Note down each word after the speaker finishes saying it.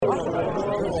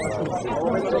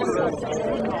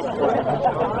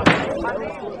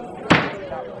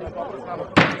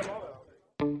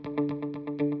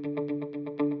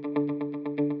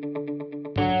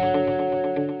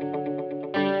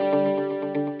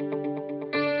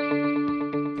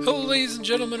Hello, ladies and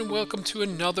gentlemen, and welcome to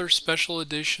another special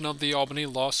edition of the Albany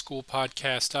Law School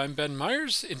podcast. I'm Ben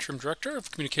Myers, Interim Director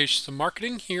of Communications and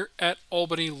Marketing here at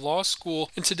Albany Law School,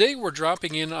 and today we're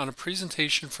dropping in on a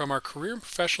presentation from our Career and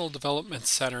Professional Development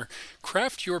Center,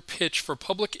 Craft Your Pitch for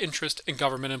Public Interest and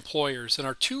Government Employers. And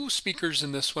our two speakers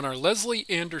in this one are Leslie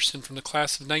Anderson from the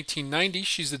class of 1990.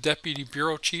 She's the Deputy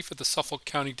Bureau Chief at the Suffolk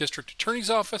County District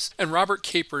Attorney's Office, and Robert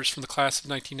Capers from the class of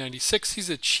 1996. He's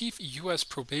the Chief U.S.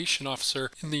 Probation Officer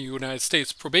in the United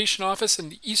States Probation Office in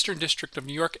the Eastern District of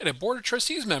New York and a Board of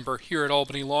Trustees member here at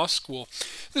Albany Law School.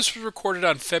 This was recorded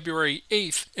on February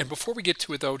 8th, and before we get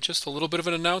to it though, just a little bit of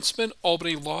an announcement.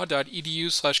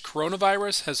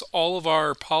 albanylaw.edu/coronavirus has all of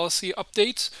our policy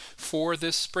updates for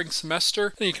this spring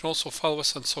semester, and you can also follow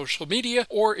us on social media,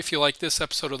 or if you like this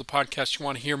episode of the podcast, you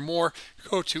want to hear more,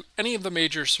 go to any of the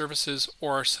major services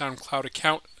or our SoundCloud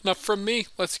account. Enough from me,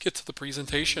 let's get to the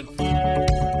presentation.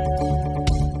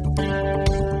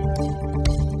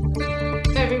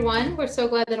 Everyone, we're so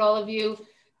glad that all of you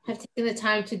have taken the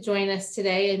time to join us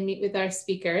today and meet with our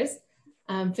speakers.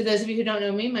 For those of you who don't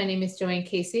know me, my name is Joanne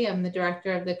Casey. I'm the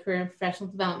Director of the Career and Professional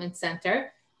Development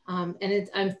Center, and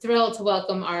I'm thrilled to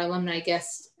welcome our alumni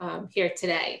guests here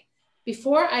today.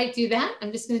 Before I do that,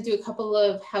 I'm just going to do a couple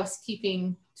of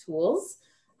housekeeping tools.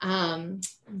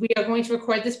 We are going to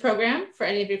record this program for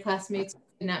any of your classmates who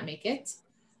did not make it.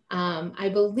 I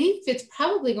believe it's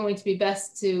probably going to be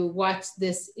best to watch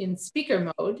this in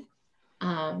speaker mode.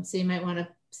 So you might want to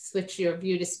switch your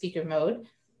view to speaker mode.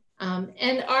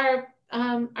 And our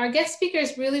guest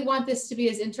speakers really want this to be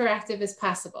as interactive as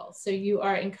possible. So you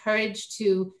are encouraged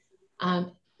to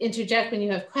interject when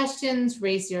you have questions,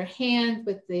 raise your hand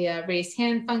with the raised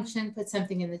hand function, put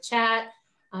something in the chat,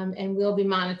 and we'll be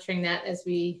monitoring that as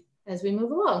we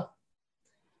move along.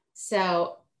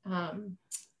 So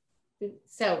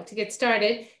to get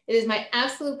started, it is my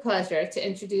absolute pleasure to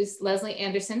introduce Leslie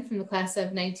Anderson from the class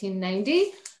of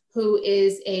 1990, who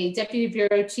is a Deputy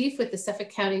Bureau Chief with the Suffolk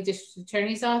County District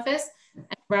Attorney's Office, and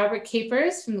Robert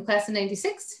Capers from the class of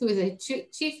 96, who is a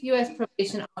Chief U.S.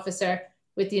 Probation Officer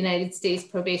with the United States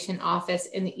Probation Office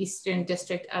in the Eastern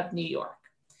District of New York.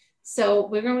 So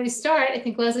we're going to start. I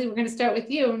think, Leslie, we're going to start with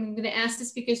you. And I'm going to ask the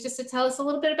speakers just to tell us a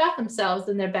little bit about themselves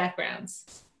and their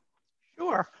backgrounds.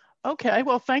 Sure. Okay,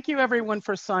 well, thank you everyone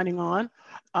for signing on.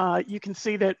 You can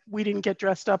see that we didn't get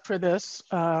dressed up for this.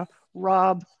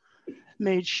 Rob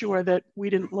made sure that we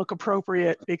didn't look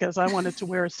appropriate because I wanted to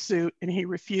wear a suit and he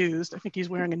refused. I think he's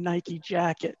wearing a Nike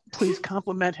jacket. Please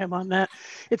compliment him on that.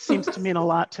 It seems to mean a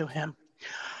lot to him.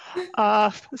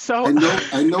 So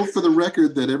I know for the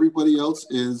record that everybody else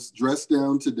is dressed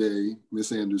down today,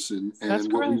 Miss Anderson.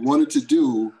 And what we wanted to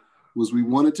do was we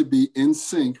wanted to be in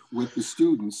sync with the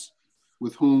students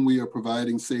with whom we are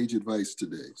providing sage advice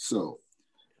today. So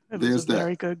there's that.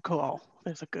 Very good call.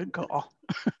 There's a good call.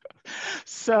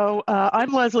 So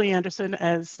I'm Leslie Anderson,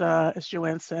 as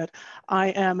Joanne said. I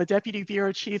am a Deputy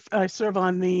Bureau Chief. I serve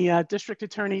on the District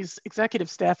Attorney's Executive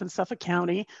Staff in Suffolk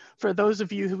County. For those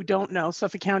of you who don't know,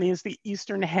 Suffolk County is the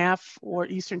eastern half or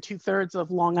eastern 2/3 of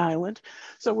Long Island.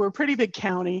 So we're a pretty big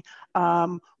county.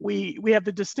 We have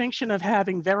the distinction of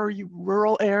having very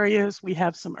rural areas. We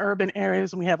have some urban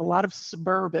areas, and we have a lot of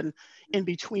suburban in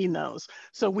between those.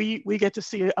 So we get to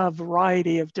see a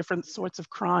variety of different sorts of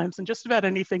crimes, and just about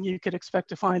anything you could expect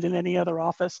to find in any other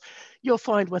office, you'll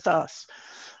find with us.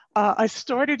 I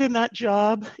started in this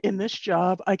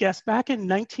job, I guess, back in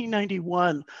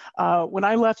 1991. When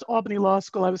I left Albany Law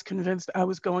School, I was convinced I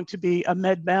was going to be a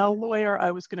med-mal lawyer.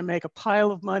 I was going to make a pile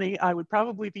of money. I would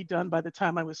probably be done by the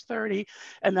time I was 30,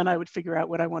 and then I would figure out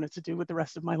what I wanted to do with the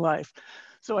rest of my life.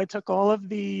 So I took all of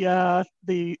the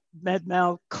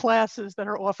med-mal classes that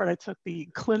are offered. I took the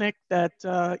clinic that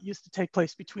used to take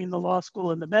place between the law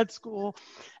school and the med school.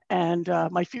 And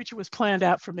my future was planned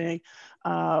out for me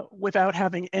without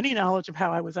having any knowledge of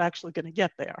how I was actually going to get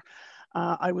there.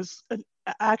 I was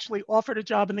actually offered a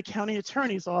job in the county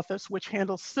attorney's office, which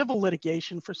handles civil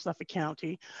litigation for Suffolk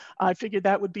County. I figured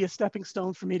that would be a stepping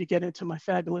stone for me to get into my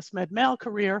fabulous med-mal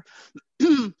career.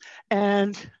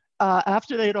 And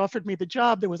after they had offered me the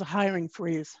job, there was a hiring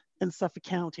freeze in Suffolk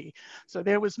County. So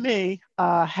there was me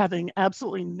having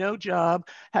absolutely no job,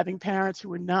 having parents who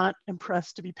were not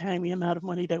impressed to be paying the amount of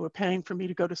money they were paying for me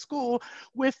to go to school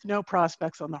with no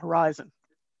prospects on the horizon.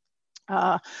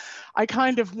 I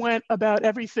kind of went about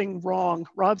everything wrong.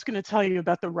 Rob's going to tell you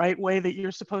about the right way that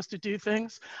you're supposed to do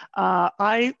things.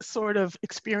 I sort of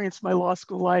experienced my law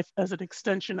school life as an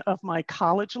extension of my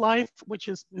college life, which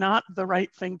is not the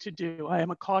right thing to do. I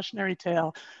am a cautionary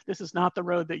tale. This is not the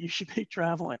road that you should be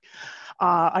traveling.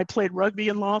 I played rugby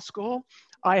in law school.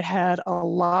 I had a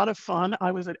lot of fun.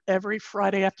 I was at every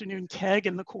Friday afternoon keg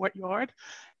in the courtyard,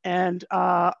 and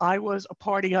I was a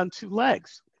party on two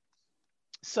legs.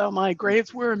 So my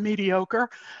grades were mediocre.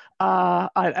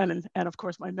 And of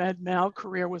course, my med mal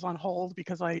career was on hold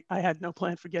because I had no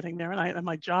plan for getting there, and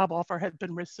my job offer had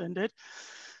been rescinded.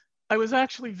 I was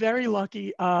actually very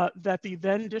lucky that the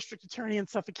then district attorney in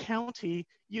Suffolk County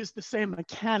used the same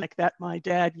mechanic that my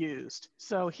dad used.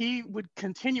 So he would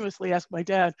continuously ask my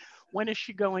dad, when is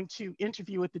she going to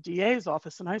interview at the DA's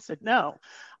office? And I said, no,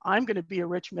 I'm going to be a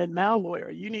rich med mal lawyer.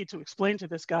 You need to explain to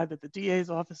this guy that the DA's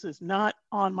office is not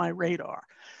on my radar.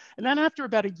 And then after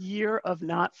about a year of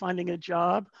not finding a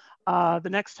job, the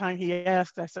next time he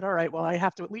asked, I said, all right, well, I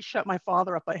have to at least shut my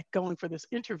father up by going for this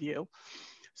interview.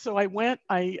 So I went,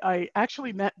 I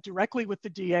actually met directly with the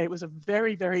DA. It was a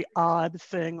very, very odd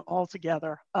thing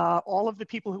altogether. All of the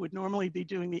people who would normally be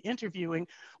doing the interviewing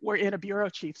were in a bureau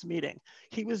chief's meeting.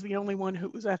 He was the only one who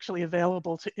was actually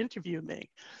available to interview me.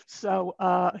 So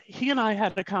he and I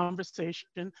had a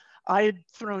conversation. I had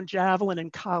thrown javelin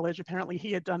in college. Apparently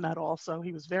he had done that also.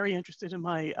 He was very interested in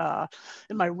my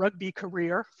rugby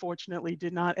career. Fortunately,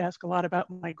 did not ask a lot about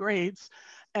my grades.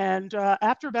 And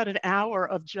after about an hour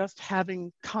of just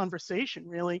having conversation,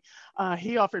 really,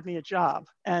 he offered me a job.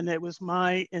 And it was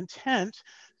my intent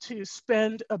to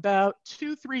spend about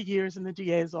 2-3 years in the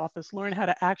DA's office, learn how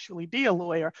to actually be a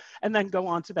lawyer, and then go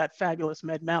on to that fabulous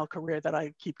med mal career that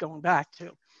I keep going back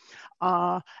to.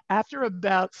 After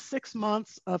about 6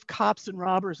 months of cops and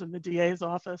robbers in the DA's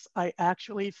office, I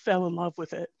actually fell in love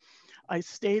with it. I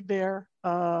stayed there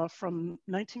from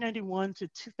 1991 to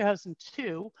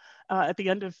 2002. At the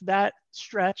end of that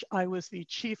stretch, I was the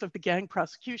chief of the gang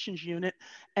prosecutions unit,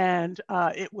 and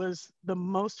it was the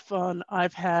most fun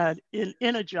I've had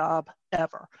in a job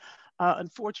ever.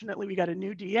 Unfortunately, we got a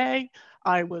new DA.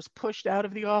 I was pushed out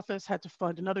of the office, had to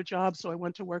find another job, so I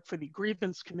went to work for the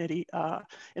grievance committee,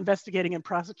 investigating and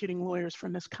prosecuting lawyers for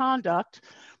misconduct.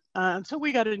 Until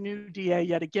we got a new DA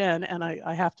yet again, and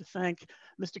I have to thank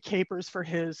Mr. Capers for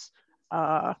his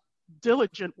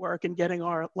diligent work in getting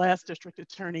our last district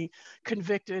attorney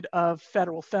convicted of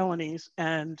federal felonies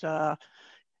and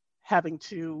having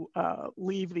to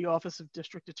leave the office of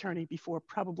district attorney before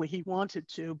probably he wanted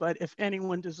to. But if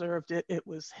anyone deserved it, it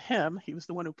was him. He was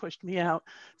the one who pushed me out.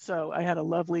 So I had a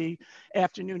lovely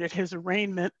afternoon at his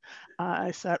arraignment. I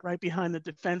sat right behind the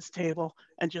defense table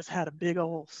and just had a big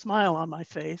old smile on my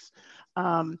face.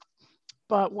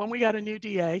 But when we got a new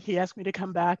DA, he asked me to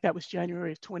come back. That was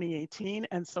January of 2018.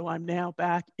 And so I'm now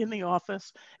back in the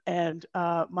office. And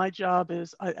my job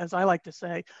is, as I like to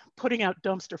say, putting out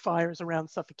dumpster fires around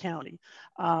Suffolk County,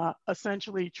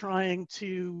 essentially trying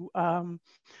to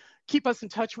keep us in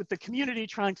touch with the community,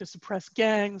 trying to suppress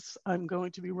gangs. I'm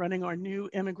going to be running our new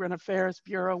Immigrant Affairs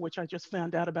Bureau, which I just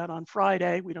found out about on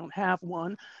Friday. We don't have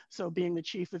one. So being the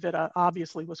chief of it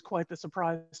obviously was quite the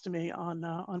surprise to me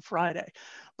on Friday.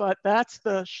 But that's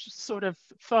the sort of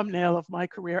thumbnail of my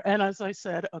career. And as I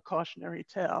said, a cautionary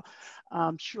tale.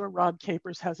 I'm sure Rob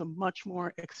Capers has a much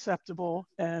more acceptable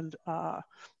and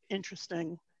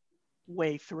interesting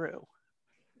way through.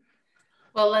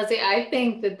 Well, Leslie, I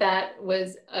think that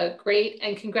was a great,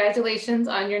 and congratulations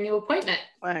on your new appointment.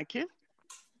 Thank you.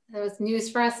 That was news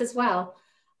for us as well.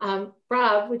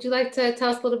 Rob, would you like to tell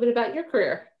us a little bit about your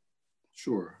career?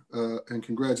 Sure. And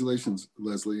congratulations,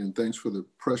 Leslie, and thanks for the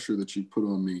pressure that you put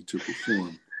on me to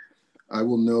perform. I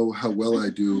will know how well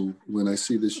I do when I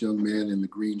see this young man in the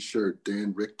green shirt,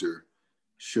 Dan Richter,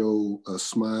 show a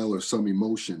smile or some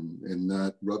emotion and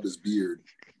not rub his beard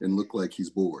and look like he's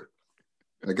bored.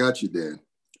 I got you, Dan.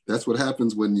 That's what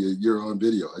happens when you're on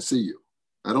video. I see you.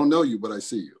 I don't know you, but I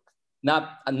see you.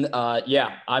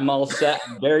 Yeah, I'm all set.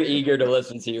 I'm very eager to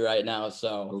listen to you right now.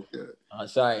 So, okay.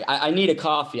 Sorry, I need a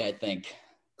coffee, I think.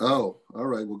 Oh, all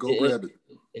right. Well, go grab it.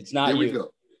 It's not Here you. we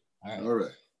go. All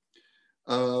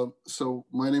right. So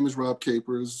my name is Rob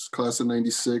Capers, class of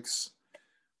 96.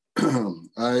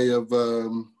 I have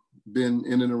been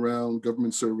in and around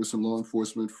government service and law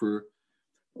enforcement for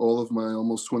all of my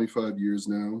almost 25 years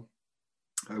now.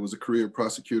 I was a career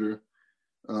prosecutor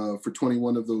for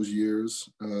 21 of those years.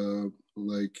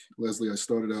 Like Leslie, I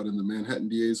started out in the Manhattan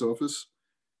DA's office,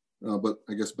 but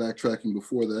I guess backtracking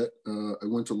before that, I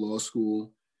went to law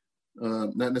school,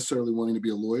 not necessarily wanting to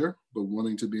be a lawyer, but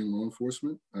wanting to be in law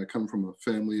enforcement. I come from a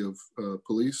family of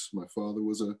police. My father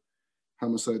was a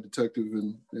homicide detective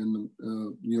in the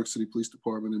New York City Police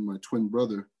Department, and my twin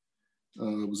brother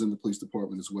was in the police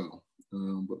department as well.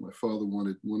 But my father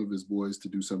wanted one of his boys to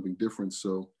do something different.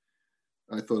 So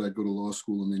I thought I'd go to law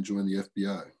school and then join the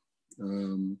FBI.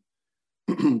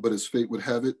 But as fate would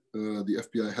have it, the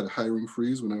FBI had a hiring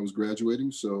freeze when I was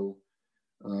graduating. So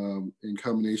in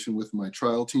combination with my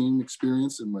trial team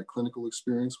experience and my clinical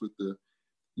experience with the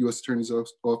U.S. Attorney's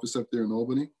Office up there in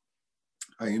Albany.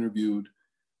 I interviewed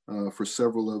for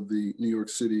several of the New York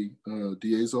City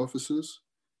DA's offices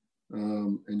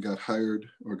and got hired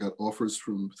or got offers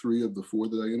from 3 of the 4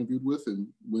 that I interviewed with, and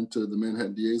went to the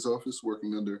Manhattan DA's office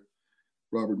working under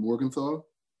Robert Morgenthau.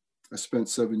 I spent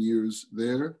 7 years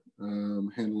there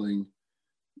handling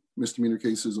misdemeanor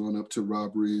cases on up to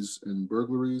robberies and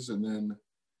burglaries. And then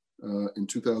in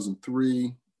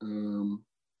 2003,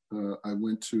 I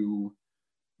went to,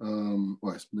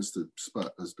 I missed a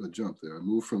spot, a jump there. I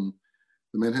moved from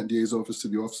the Manhattan DA's office to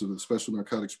the Office of the Special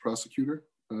Narcotics Prosecutor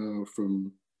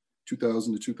from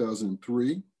 2000 to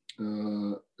 2003.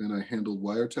 And I handled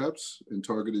wiretaps and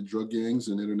targeted drug gangs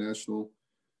and international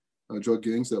drug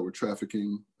gangs that were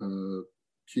trafficking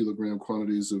kilogram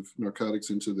quantities of narcotics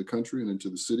into the country and into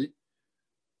the city.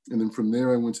 And then from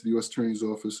there, I went to the U.S. Attorney's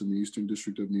Office in the Eastern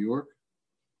District of New York.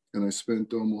 And I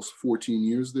spent almost 14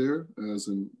 years there as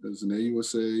an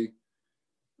AUSA,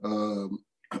 a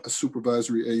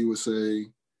supervisory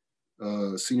AUSA,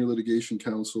 senior litigation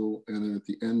counsel. And then at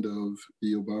the end of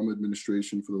the Obama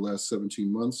administration for the last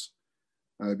 17 months,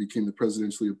 I became the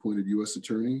presidentially appointed U.S.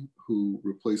 attorney who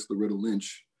replaced Loretta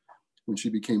Lynch when she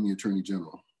became the Attorney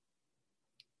General.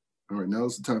 All right, now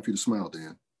is the time for you to smile,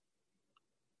 Dan.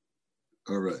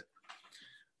 All right.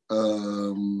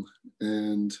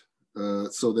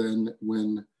 So then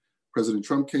when President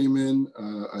Trump came in,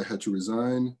 I had to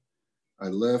resign. I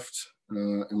left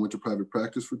and went to private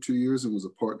practice for 2 years and was a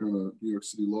partner in a New York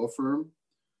City law firm.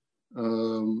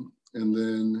 And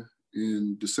then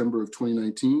in December of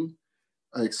 2019,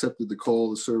 I accepted the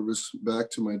call to service back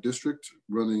to my district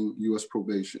running U.S.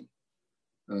 probation.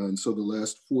 And so the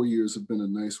last 4 years have been a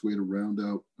nice way to round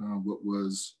out what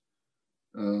was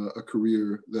a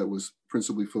career that was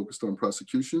principally focused on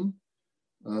prosecution.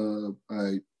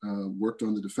 I worked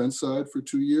on the defense side for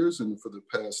 2 years, and for the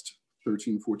past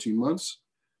 13, 14 months,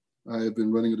 I have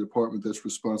been running a department that's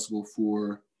responsible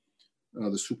for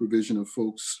the supervision of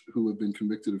folks who have been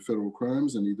convicted of federal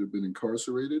crimes and either been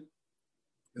incarcerated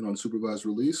and on supervised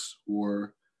release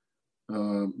or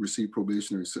received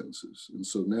probationary sentences. And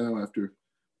so now, after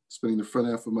spending the front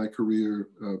half of my career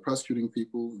prosecuting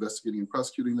people, investigating and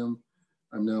prosecuting them,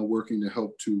 I'm now working to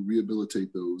help to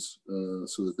rehabilitate those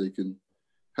so that they can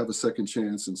have a second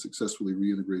chance and successfully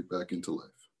reintegrate back into life.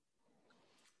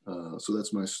 So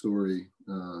that's my story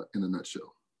in a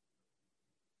nutshell.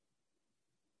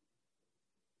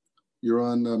 You're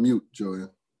on mute,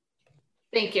 Joanne.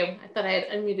 Thank you. I thought I had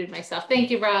unmuted myself.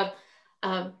 Thank you, Rob.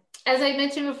 As I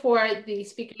mentioned before, the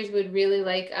speakers would really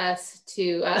like us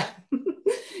to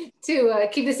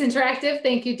keep this interactive.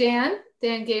 Thank you, Dan.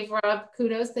 Dan gave Rob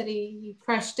kudos that he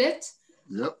crushed it.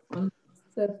 Yep.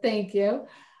 So thank you.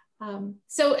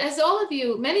 So as all of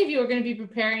you, many of you are going to be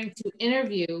preparing to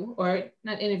interview, or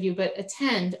not interview, but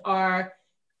attend our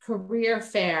career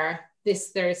fair this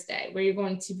Thursday, where you're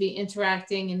going to be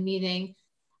interacting and meeting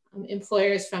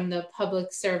employers from the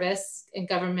public service and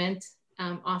government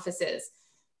offices.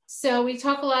 So we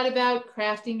talk a lot about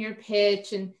crafting your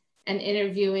pitch and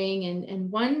interviewing.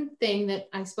 And one thing that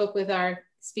I spoke with our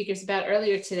speakers about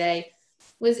earlier today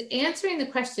was answering the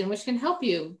question, which can help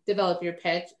you develop your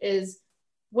pitch, is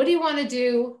what do you want to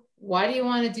do? Why do you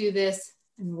want to do this?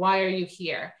 And why are you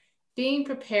here? Being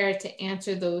prepared to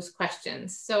answer those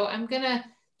questions. So I'm going to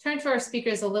turn to our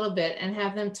speakers a little bit and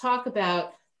have them talk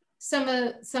about some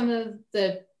of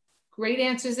the great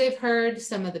answers they've heard,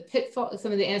 some of the pitfalls,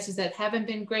 some of the answers that haven't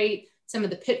been great, some of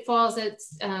the pitfalls that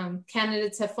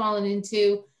candidates have fallen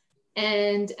into.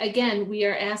 And again, we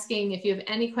are asking if you have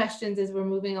any questions as we're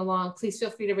moving along, please feel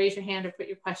free to raise your hand or put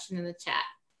your question in the chat.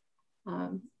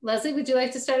 Leslie, would you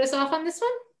like to start us off on this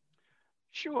one?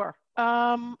 Sure.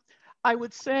 I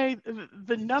would say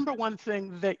the number one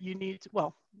thing that you need to,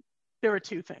 well, there are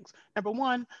two things. Number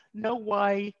one, know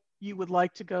why you would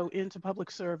like to go into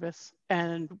public service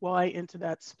and why into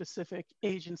that specific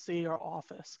agency or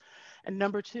office. And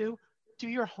number two, do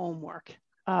your homework.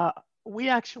 We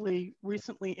actually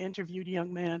recently interviewed a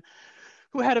young man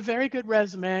who had a very good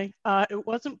resume. It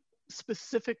wasn't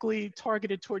specifically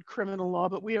targeted toward criminal law,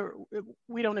 but we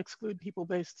don't exclude people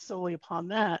based solely upon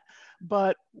that.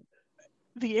 But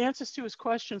the answers to his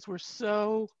questions were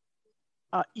so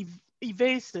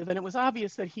evasive, and it was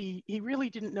obvious that he really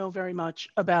didn't know very much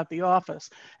about the office.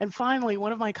 And finally,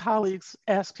 one of my colleagues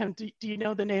asked him, do you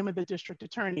know the name of the district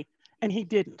attorney? And he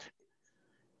didn't.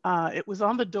 It was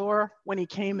on the door when he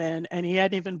came in, and he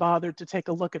hadn't even bothered to take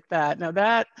a look at that. Now,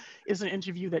 that is an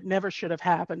interview that never should have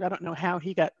happened. I don't know how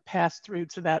he got passed through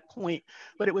to that point,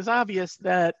 but it was obvious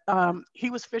that he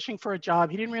was fishing for a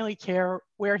job. He didn't really care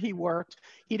where he worked.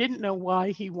 He didn't know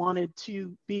why he wanted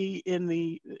to be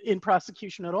in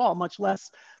prosecution at all, much less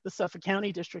the Suffolk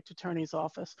County District Attorney's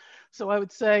Office. So I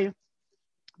would say,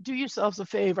 do yourselves a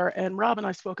favor, and Rob and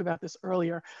I spoke about this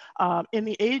earlier, in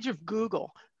the age of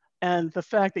Google, and the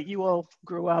fact that you all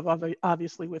grew up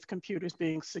obviously with computers,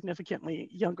 being significantly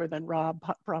younger than Rob,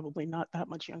 probably not that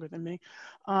much younger than me,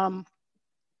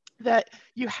 that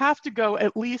you have to go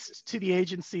at least to the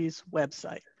agency's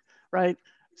website, right?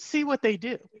 See what they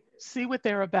do, see what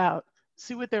they're about,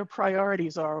 see what their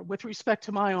priorities are. With respect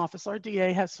to my office, our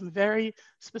DA has some very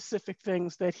specific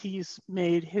things that he's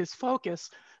made his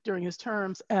focus during his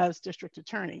terms as district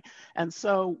attorney. And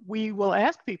so we will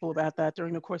ask people about that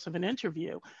during the course of an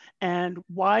interview. And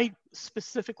why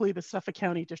specifically the Suffolk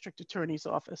County District Attorney's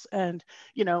Office? And,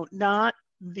 you know, not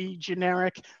the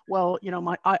generic, well, you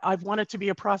know, I've wanted to be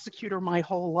a prosecutor my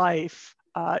whole life.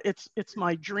 It's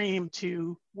my dream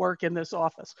to work in this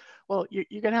office. Well, you're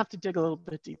going to have to dig a little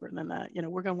bit deeper than that. You know,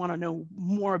 we're going to want to know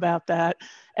more about that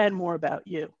and more about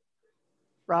you.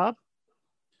 Rob?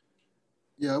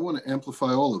 Yeah, I want to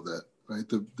amplify all of that, right?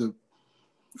 The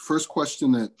first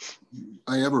question that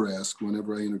I ever asked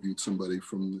whenever I interviewed somebody,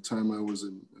 from the time I was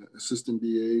an assistant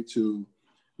DA to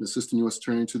an assistant U.S.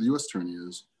 attorney to the U.S. attorney,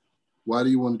 is, why do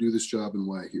you want to do this job and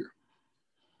why here?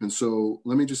 And so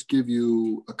let me just give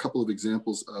you a couple of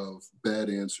examples of bad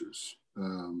answers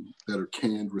that are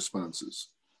canned responses.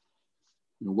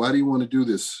 You know, why do you want to do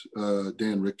this,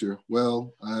 Dan Richter?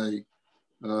 Well, I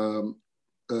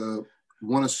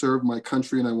want to serve my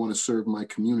country and I want to serve my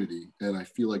community, and I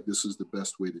feel like this is the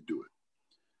best way to do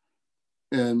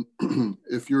it. And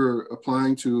if you're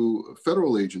applying to a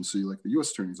federal agency like the U.S.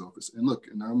 Attorney's Office, and look,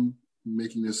 and I'm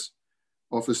making this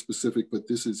office specific, but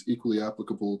this is equally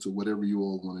applicable to whatever you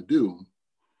all want to do,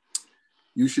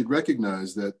 you should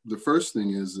recognize that the first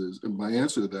thing is and my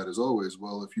answer to that is always,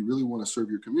 well, if you really want to serve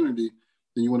your community,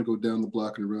 then you want to go down the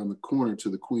block and around the corner to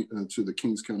the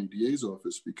Kings County DA's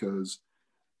office, because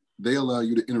they allow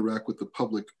you to interact with the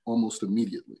public almost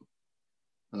immediately,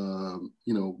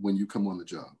 you know, when you come on the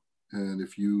job. And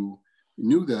if you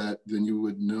knew that, then you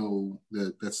would know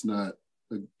that that's not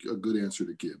a good answer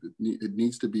to give. It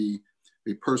needs to be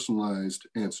a personalized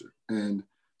answer. And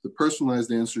the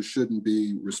personalized answer shouldn't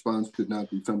be, response could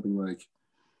not be something like,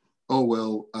 oh,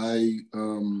 well,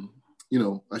 you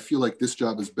know, I feel like this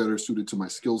job is better suited to my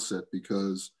skill set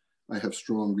because I have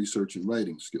strong research and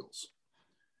writing skills.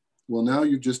 Well, now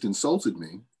you've just insulted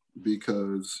me,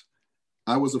 because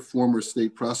I was a former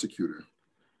state prosecutor.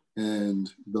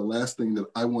 And the last thing that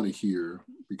I want to hear,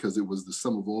 because it was the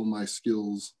sum of all my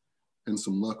skills and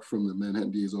some luck from the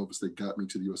Manhattan DA's office that got me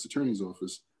to the U.S. Attorney's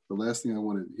Office, the last thing I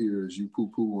want to hear is you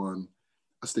poo-poo on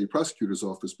a state prosecutor's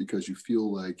office because you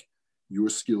feel like your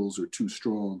skills are too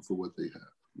strong for what they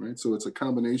have, right? So it's a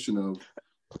combination of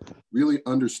really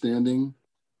understanding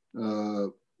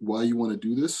why you want to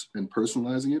do this and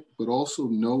personalizing it, but also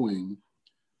knowing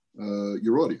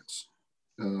your audience,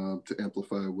 to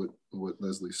amplify what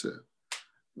Leslie said.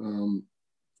 And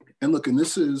look, and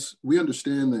this is, we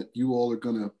understand that you all are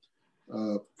going to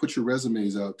put your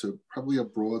resumes out to probably a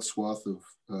broad swath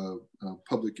of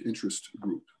public interest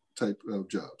group type of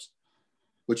jobs.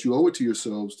 But you owe it to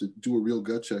yourselves to do a real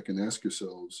gut check and ask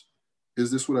yourselves,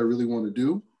 is this what I really want to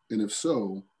do? And if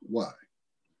so, why?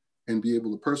 And be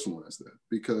able to personalize that,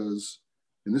 because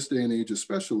in this day and age,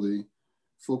 especially,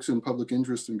 folks in public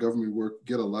interest and government work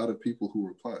get a lot of people who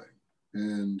are applying.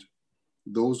 And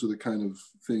those are the kind of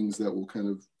things that will kind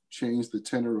of change the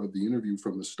tenor of the interview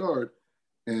from the start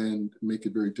and make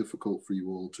it very difficult for you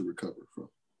all to recover from,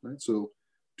 right? So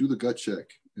do the gut check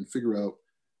and figure out,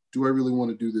 do I really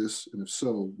want to do this? And if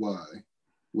so, why?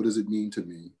 What does it mean to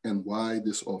me? And why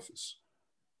this office?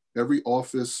 Every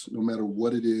office, no matter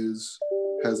what it is,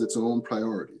 has its own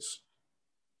priorities,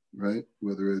 right?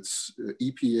 Whether it's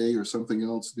EPA or something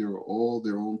else, there are all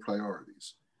their own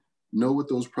priorities. Know what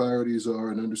those priorities are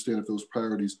and understand if those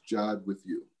priorities jive with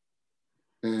you.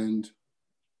 And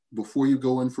before you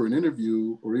go in for an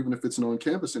interview, or even if it's an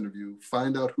on-campus interview,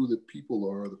 find out who the people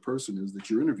are or the person is that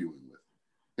you're interviewing with,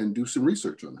 and do some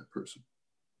research on that person.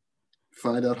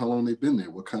 Find out how long they've been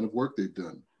there, what kind of work they've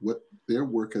done, what their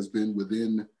work has been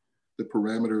within the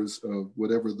parameters of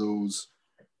whatever those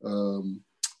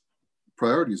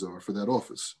priorities are for that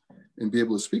office, and be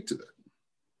able to speak to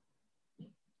that.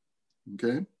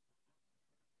 Okay?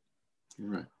 All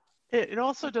right. it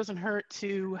also doesn't hurt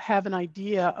to have an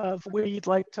idea of where you'd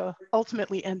like to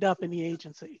ultimately end up in the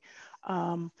agency.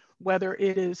 Whether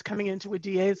it is coming into a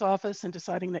DA's office and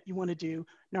deciding that you want to do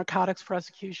narcotics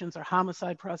prosecutions or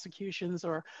homicide prosecutions,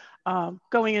 or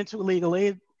going into a legal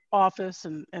aid office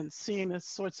and seeing the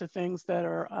sorts of things that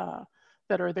are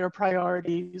their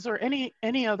priorities, or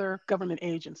any other government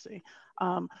agency.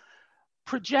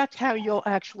 Project how you'll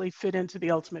actually fit into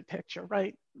the ultimate picture,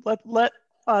 right? Let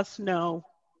us know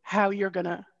how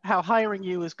hiring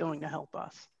you is going to help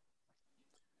us.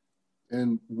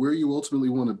 And where you ultimately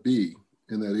want to be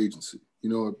in that agency. You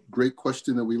know, a great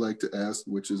question that we like to ask,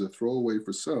 which is a throwaway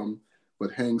for some,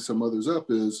 but hangs some others up,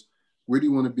 is where do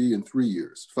you want to be in 3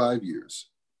 years, 5 years,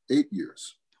 8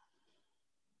 years?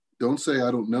 Don't say,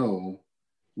 I don't know.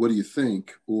 What do you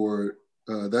think? Or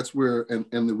that's where,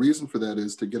 and the reason for that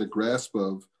is to get a grasp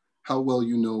of how well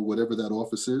you know whatever that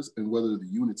office is, and whether the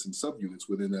units and subunits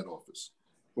within that office,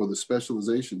 or the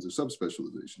specializations or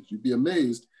subspecializations. You'd be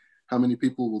amazed how many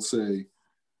people will say,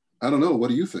 I don't know, what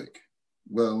do you think?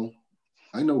 Well,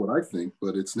 I know what I think,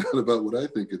 but it's not about what I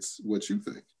think, it's what you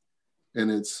think. And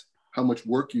it's how much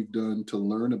work you've done to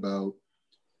learn about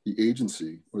the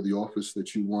agency or the office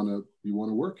that you want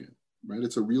to work in, right?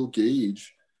 It's a real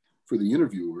gauge for the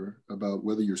interviewer about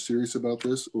whether you're serious about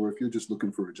this or if you're just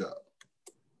looking for a job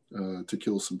to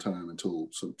kill some time until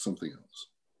something else.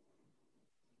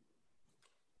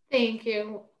 Thank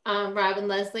you, Rob and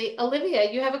Leslie.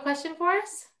 Olivia, you have a question for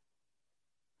us?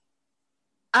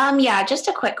 Yeah, just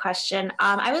a quick question.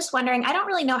 I was wondering, I don't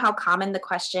really know how common the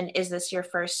question, is this your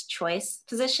first choice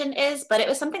position is, but it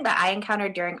was something that I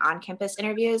encountered during on-campus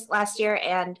interviews last year.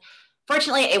 And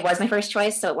fortunately, it was my first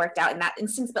choice, so it worked out in that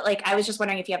instance. But like, I was just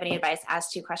wondering if you have any advice as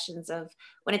to questions of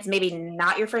when it's maybe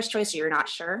not your first choice or you're not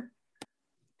sure.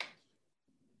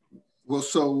 Well,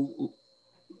 so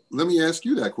let me ask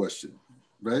you that question,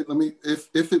 right?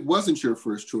 If it wasn't your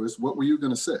first choice, what were you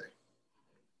going to say?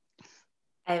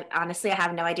 I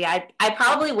have no idea. I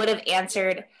probably would have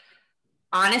answered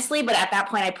honestly, but at that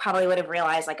point, I probably would have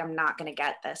realized like, I'm not going to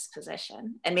get this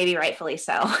position, and maybe rightfully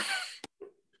so.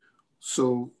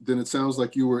 So then it sounds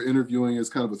like you were interviewing as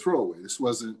kind of a throwaway.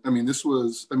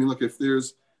 Look, if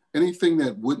there's anything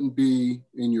that wouldn't be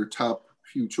in your top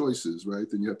few choices, right,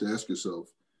 then you have to ask yourself,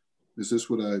 is this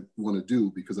what I want to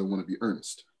do because I want to be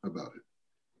earnest about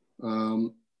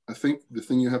it? I think the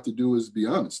thing you have to do is be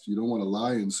honest. You don't want to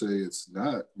lie and say it's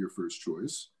not your first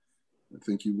choice. I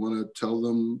think you want to tell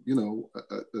them,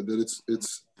 that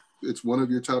it's one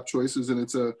of your top choices and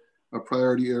it's a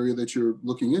priority area that you're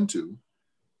looking into.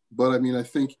 But I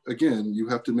think, again, you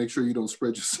have to make sure you don't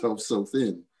spread yourself so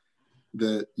thin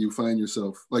that you find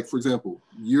yourself, like, for example,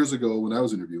 years ago when I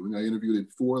was interviewing, I interviewed in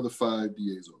 4 of the 5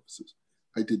 DA's offices.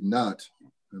 I did not,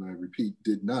 and I repeat,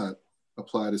 did not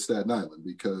apply to Staten Island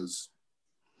because,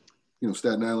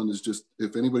 Staten Island is just,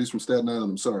 if anybody's from Staten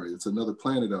Island, I'm sorry, it's another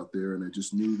planet out there. And I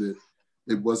just knew that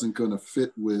it wasn't going to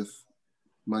fit with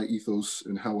my ethos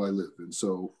and how I live. And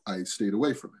so I stayed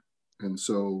away from it. And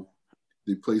so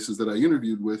the places that I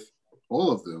interviewed with,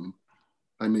 all of them,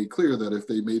 I made clear that if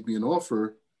they made me an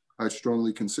offer, I'd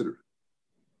strongly consider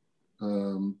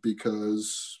it.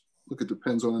 Because, look, it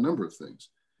depends on a number of things.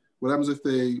 What happens if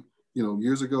they,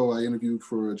 years ago, I interviewed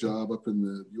for a job up in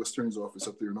the U.S. Attorney's office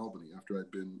up there in Albany after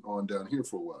I'd been on down here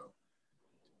for a while.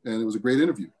 And it was a great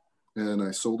interview. And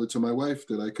I sold it to my wife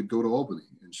that I could go to Albany,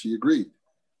 and she agreed.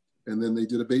 And then they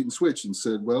did a bait and switch and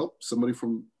said, well, somebody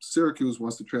from Syracuse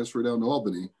wants to transfer down to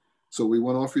Albany, so we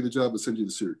want to offer you the job and send you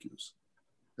to Syracuse.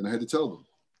 And I had to tell them,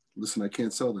 listen, I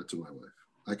can't sell that to my wife.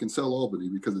 I can sell Albany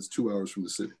because it's 2 hours from the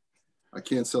city. I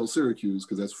can't sell Syracuse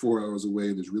because that's 4 hours away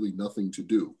and there's really nothing to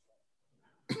do,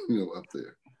 up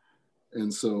there.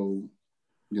 And so,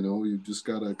 you just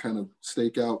got to kind of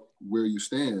stake out where you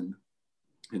stand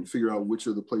and figure out which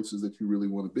are the places that you really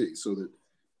want to be so that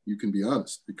you can be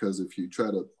honest, because if you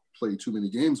try to play too many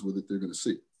games with it, they're going to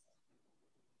see it.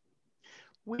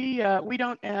 We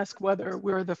don't ask whether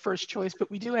we're the first choice, but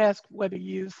we do ask whether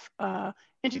you've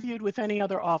interviewed with any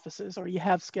other offices or you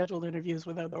have scheduled interviews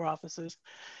with other offices.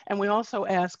 And we also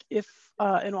ask if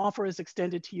an offer is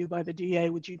extended to you by the DA,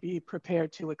 would you be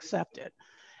prepared to accept it?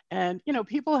 And,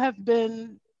 people have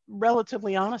been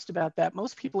relatively honest about that.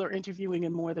 Most people are interviewing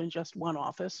in more than just one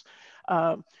office.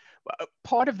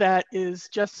 Part of that is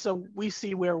just so we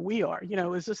see where we are.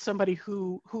 Is this somebody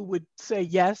who would say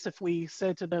yes if we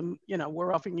said to them,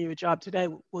 we're offering you a job today,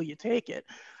 will you take it?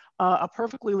 A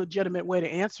perfectly legitimate way to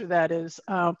answer that is,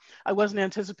 I wasn't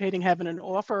anticipating having an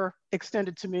offer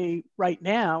extended to me right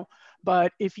now,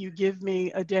 but if you give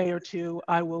me a day or two,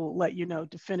 I will let you know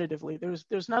definitively.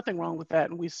 There's nothing wrong with that.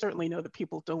 And we certainly know that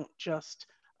people don't just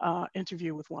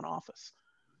interview with one office.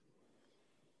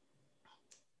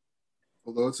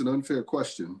 Although it's an unfair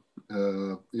question,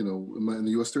 you know, in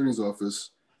the U.S. Attorney's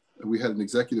Office, we had an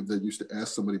executive that used to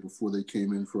ask somebody before they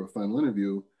came in for a final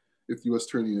interview, if the U.S.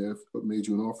 Attorney made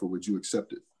you an offer, would you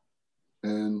accept it?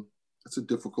 And that's a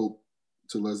difficult,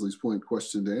 to Leslie's point,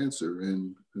 question to answer.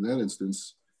 And in that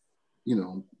instance, you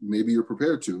know, maybe you're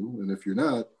prepared to, and if you're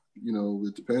not, you know,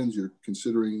 it depends. You're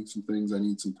considering some things, I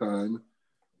need some time,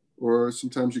 or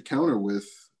sometimes you counter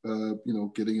with, you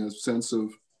know, getting a sense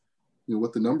of, you know,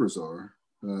 what the numbers are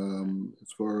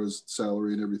as far as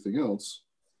salary and everything else,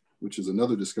 which is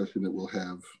another discussion that we'll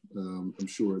have, I'm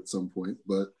sure, at some point.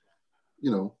 But,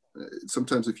 you know,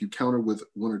 sometimes if you counter with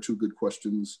one or two good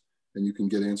questions and you can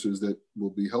get answers that will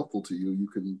be helpful to you, you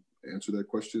can answer that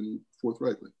question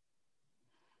forthrightly.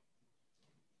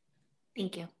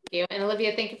 Thank you. Thank you. And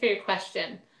Olivia, thank you for your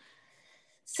question.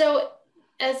 So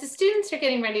as the students are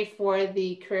getting ready for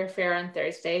the career fair on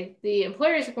Thursday, the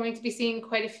employers are going to be seeing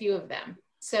quite a few of them.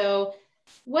 So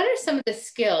what are some of the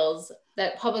skills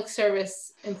that public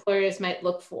service employers might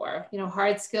look for? You know,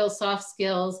 hard skills, soft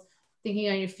skills, thinking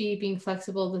on your feet, being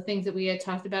flexible, the things that we had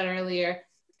talked about earlier.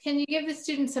 Can you give the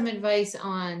students some advice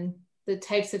on the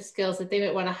types of skills that they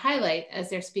might want to highlight as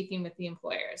they're speaking with the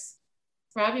employers?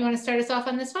 Rob, you want to start us off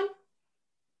on this one?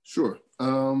 Sure.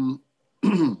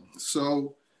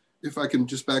 So if I can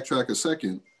just backtrack a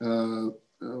second,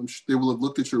 they will have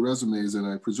looked at your resumes, and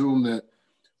I presume that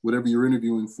whatever you're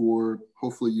interviewing for,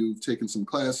 hopefully you've taken some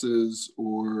classes,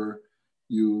 or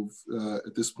you've,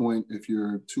 at this point, if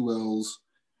you're 2Ls,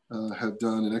 have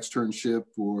done an externship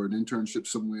or an internship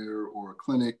somewhere, or a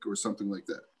clinic or something like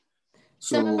that.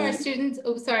 So, some of our students,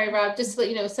 oh, sorry, Rob, just to let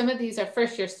you know, some of these are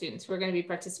first year students who are going to be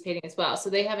participating as well. So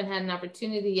they haven't had an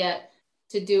opportunity yet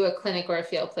to do a clinic or a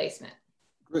field placement.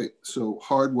 Great. So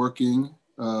hardworking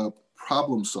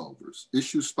problem solvers,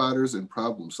 issue spotters and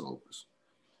problem solvers.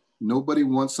 Nobody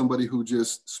wants somebody who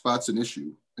just spots an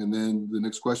issue and then the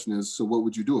next question is, so what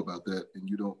would you do about that? And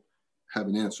you don't have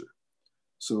an answer.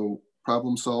 So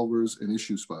problem solvers and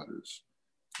issue spotters,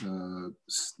 you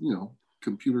know,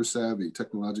 computer savvy,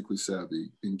 technologically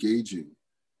savvy, engaging,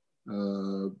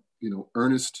 you know,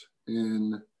 earnest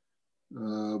in,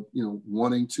 you know,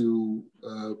 wanting to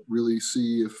really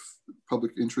see if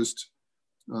public interest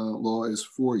law is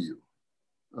for you.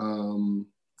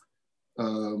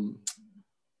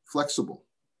 Flexible,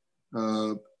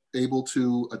 able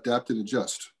to adapt and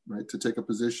adjust, right? To take a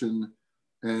position,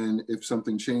 and if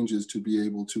something changes, to be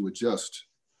able to adjust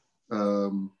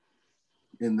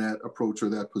in that approach or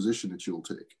that position that you'll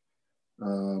take.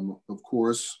 Of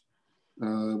course,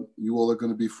 you all are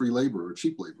going to be free labor or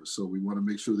cheap labor. So we want to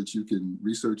make sure that you can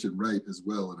research and write as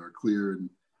well and are clear and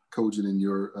cogent in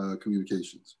your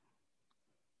communications.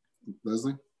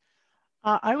 Leslie?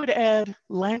 I would add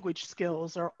language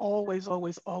skills are always,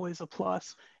 always, always a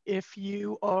plus. If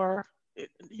you are,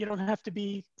 you don't have to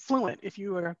be fluent. If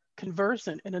you are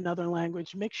conversant in another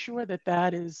language, make sure that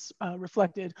that is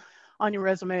reflected on your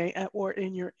resume or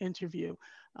in your interview.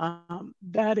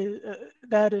 That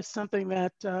is something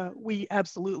that we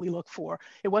absolutely look for.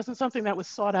 It wasn't something that was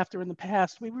sought after in the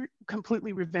past. We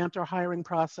completely revamped our hiring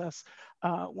process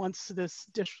once this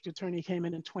district attorney came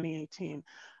in 2018.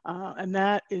 And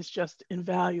that is just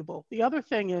invaluable. The other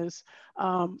thing is,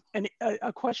 and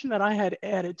a question that I had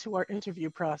added to our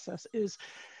interview process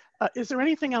is there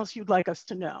anything else you'd like us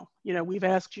to know? You know, we've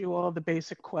asked you all the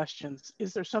basic questions.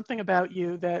 Is there something about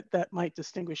you that might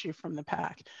distinguish you from the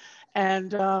pack?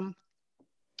 And,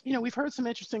 you know, we've heard some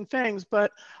interesting things,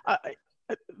 but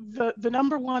the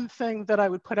number one thing that I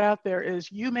would put out there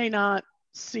is you may not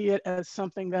see it as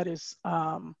something that is,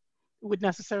 would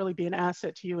necessarily be an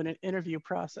asset to you in an interview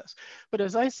process. But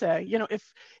as I say, you know,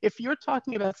 if you're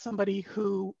talking about somebody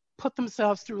who put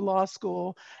themselves through law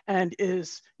school and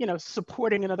is, you know,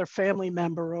 supporting another family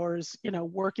member or is, you know,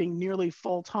 working nearly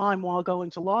full time while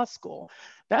going to law school,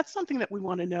 that's something that we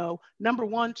want to know. Number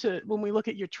one, when we look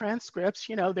at your transcripts,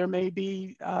 you know, there may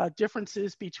be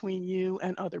differences between you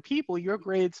and other people. Your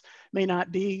grades may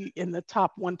not be in the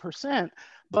top 1%,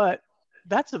 but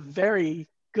that's a very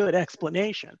good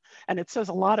explanation. And it says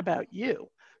a lot about you.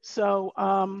 So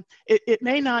it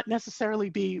may not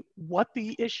necessarily be what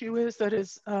the issue is that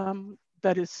is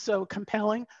so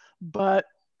compelling, but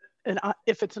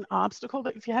if it's an obstacle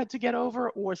that you had to get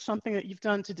over or something that you've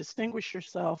done to distinguish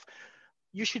yourself,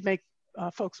 you should make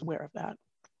folks aware of that.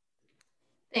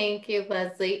 Thank you,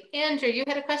 Leslie. Andrew, you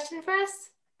had a question for us?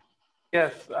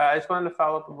 Yes, I just wanted to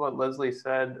follow up with what Leslie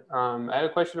said. I had a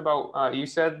question about, you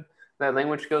said that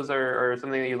language skills are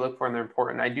something that you look for and they're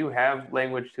important. I do have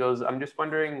language skills. I'm just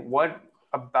wondering what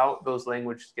about those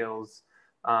language skills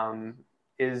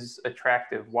is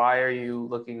attractive? Why are you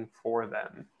looking for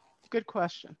them? Good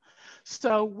question.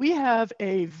 So we have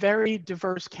a very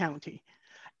diverse county.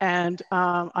 And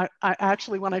I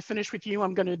actually, when I finish with you,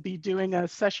 I'm going to be doing a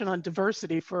session on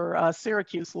diversity for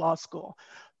Syracuse Law School.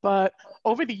 But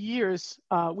over the years,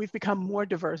 we've become more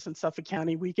diverse in Suffolk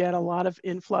County. We get a lot of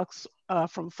influx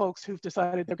from folks who've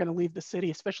decided they're going to leave the city,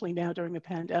 especially now during the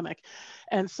pandemic.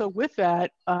 And so with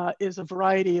that is a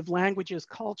variety of languages,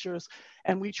 cultures,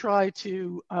 and we've tried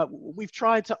to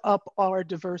up our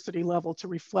diversity level to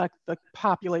reflect the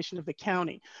population of the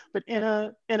county. But in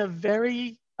a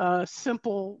very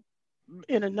simple,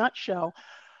 in a nutshell,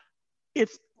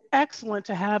 it's excellent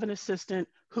to have an assistant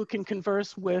who can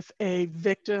converse with a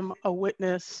victim, a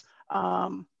witness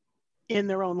in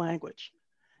their own language.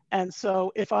 And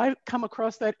so if I come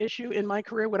across that issue in my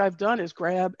career, what I've done is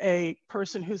grab a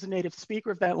person who's a native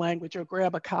speaker of that language, or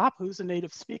grab a cop who's a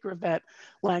native speaker of that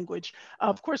language.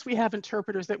 Of course, we have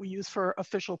interpreters that we use for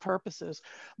official purposes,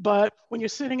 but when you're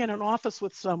sitting in an office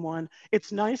with someone,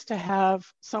 it's nice to have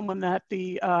someone that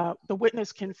the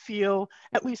witness can feel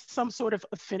at least some sort of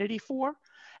affinity for.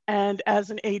 And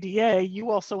as an ADA, you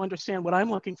also understand what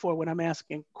I'm looking for when I'm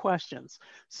asking questions.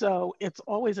 So it's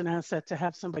always an asset to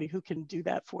have somebody who can do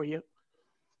that for you.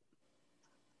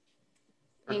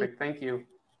 Perfect, thank you.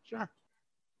 Sure.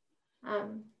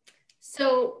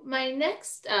 So my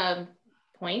next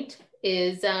point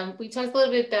is, we talked a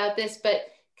little bit about this, but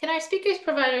can our speakers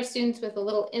provide our students with a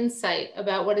little insight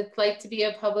about what it's like to be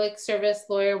a public service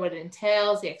lawyer, what it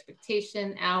entails, the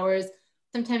expectation, hours?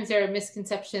 Sometimes there are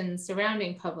misconceptions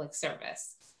surrounding public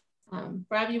service.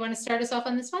 Rob, you want to start us off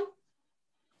on this one?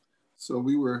 So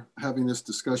we were having this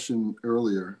discussion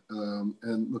earlier,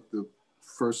 and look, the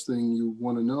first thing you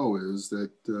want to know is that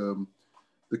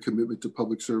the commitment to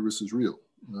public service is real.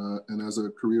 And as a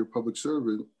career public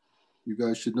servant, you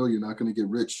guys should know you're not going to get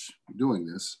rich doing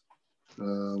this. We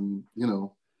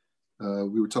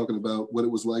were talking about what it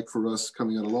was like for us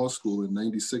coming out of law school in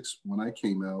 '96 when I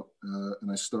came out, and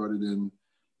I started in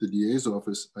the DA's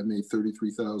office. I made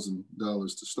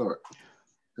 $33,000 to start.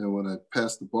 And when I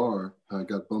passed the bar, I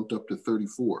got bumped up to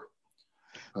 34.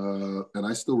 And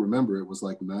I still remember it was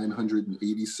like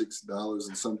 $986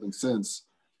 and something cents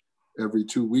every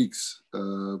 2 weeks,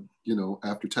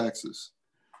 after taxes.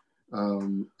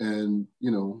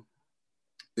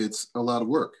 It's a lot of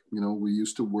work. We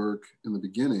used to work in the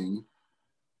beginning,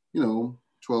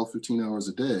 12, 15 hours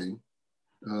a day.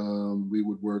 We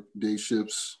would work day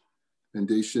shifts, and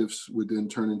day shifts would then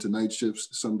turn into night shifts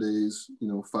some days,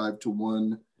 5 to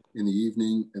 1 in the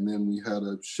evening. And then we had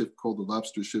a shift called the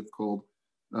lobster shift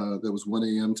that was 1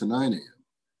 a.m. to 9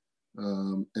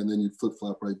 a.m. And then you'd flip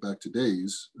flop right back to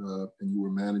days, and you were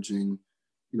managing,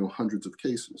 hundreds of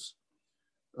cases.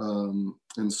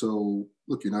 And so,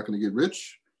 look, you're not going to get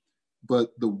rich,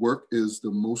 but the work is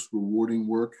the most rewarding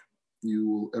work you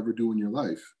will ever do in your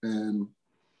life. And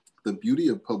the beauty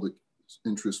of public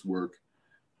interest work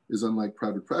is, unlike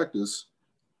private practice,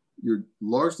 you're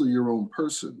largely your own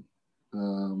person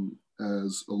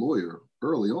as a lawyer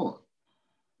early on.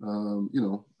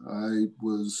 I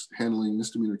was handling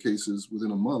misdemeanor cases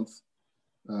within a month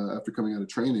after coming out of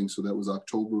training. So that was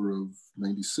October of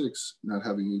 '96, not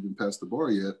having even passed the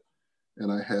bar yet. And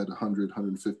I had 100,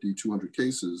 150, 200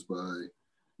 cases by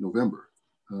November.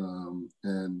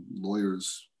 And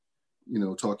lawyers,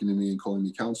 talking to me and calling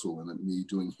me counsel, and me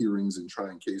doing hearings and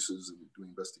trying cases and doing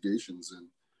investigations. And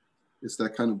it's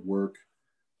that kind of work,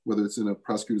 whether it's in a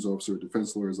prosecutor's office or a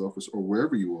defense lawyer's office or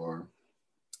wherever you are,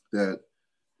 that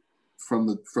from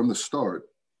the start,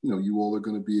 you all are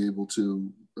going to be able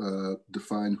to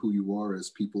define who you are as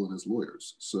people and as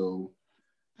lawyers. So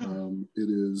it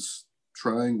is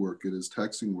trying work, it is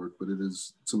taxing work, but it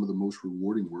is some of the most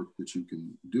rewarding work that you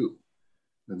can do.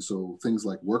 And so things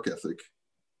like work ethic,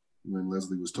 when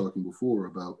Leslie was talking before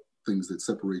about things that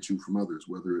separate you from others,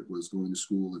 whether it was going to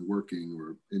school and working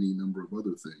or any number of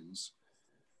other things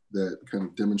that kind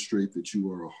of demonstrate that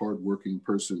you are a hardworking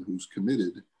person who's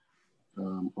committed,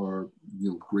 are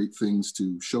great things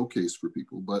to showcase for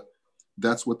people. But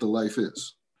that's what the life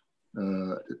is,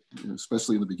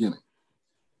 especially in the beginning.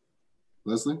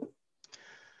 Leslie?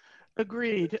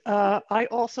 Agreed. I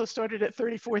also started at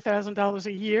 $34,000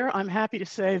 a year. I'm happy to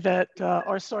say that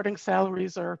our starting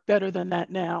salaries are better than that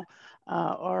now.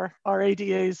 Our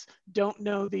ADAs don't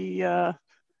know the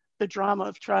drama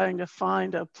of trying to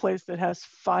find a place that has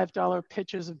 $5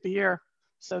 pitchers of beer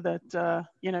so that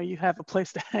you have a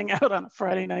place to hang out on a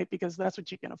Friday night, because that's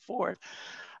what you can afford.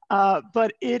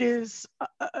 But it's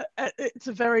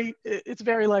very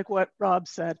like what Rob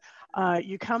said.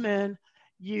 You come in,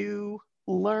 you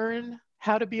learn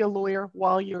how to be a lawyer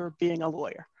while you're being a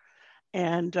lawyer.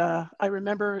 And I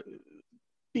remember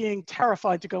being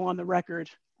terrified to go on the record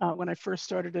when I first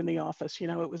started in the office. You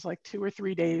know, it was like 2 or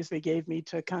 3 days they gave me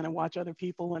to kind of watch other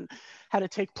people and how to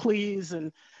take pleas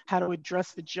and how to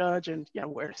address the judge and, you know,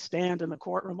 where to stand in the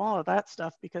courtroom, all of that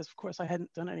stuff, because of course I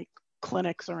hadn't done any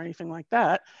clinics or anything like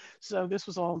that. So this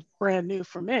was all brand new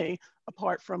for me,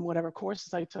 apart from whatever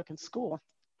courses I took in school.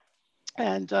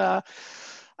 And I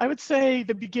would say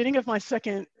the beginning of my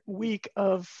second week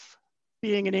of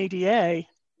being an ADA,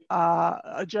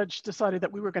 a judge decided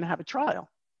that we were going to have a trial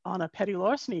on a petty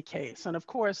larceny case. And of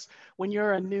course, when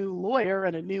you're a new lawyer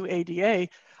and a new ADA,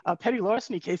 a petty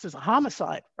larceny case is a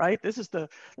homicide, right? This is the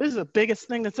biggest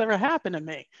thing that's ever happened to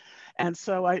me. And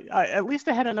so I at least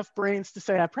I had enough brains to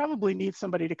say, I probably need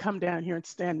somebody to come down here and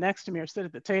stand next to me or sit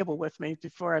at the table with me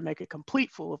before I make a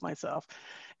complete fool of myself.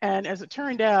 And as it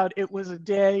turned out, it was a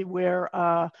day where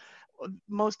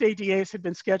most ADAs had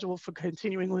been scheduled for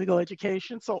continuing legal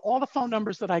education. So all the phone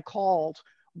numbers that I called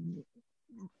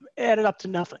added up to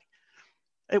nothing.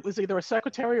 It was either a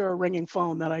secretary or a ringing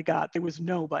phone that I got. There was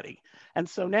nobody. And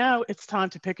so now it's time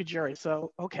to pick a jury.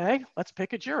 So, okay, let's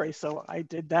pick a jury. So I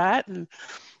did that, and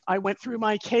I went through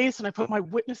my case and I put my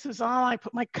witnesses on, I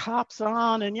put my cops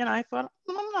on, and, you know, I thought,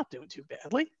 I'm not doing too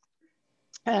badly.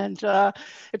 And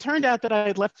it turned out that I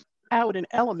had left out an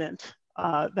element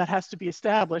that has to be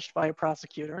established by a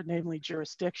prosecutor, namely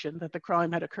jurisdiction, that the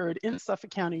crime had occurred in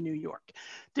Suffolk County, New York.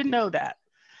 Didn't know that.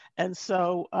 And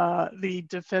so the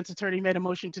defense attorney made a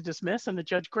motion to dismiss and the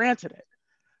judge granted it.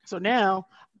 So now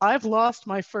I've lost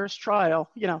my first trial.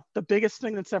 You know, the biggest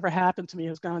thing that's ever happened to me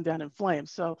has gone down in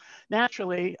flames. So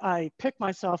naturally, I pick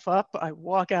myself up. I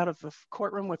walk out of the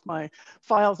courtroom with my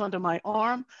files under my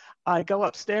arm. I go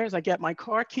upstairs. I get my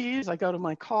car keys. I go to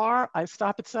my car. I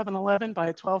stop at 7-Eleven, buy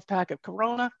a 12-pack of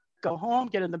Corona, go home,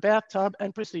 get in the bathtub,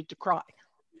 and proceed to cry.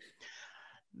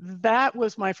 That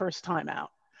was my first time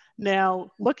out.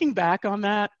 Now, looking back on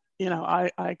that, you know,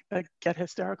 I get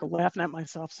hysterical laughing at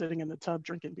myself sitting in the tub,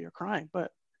 drinking beer, crying.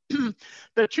 But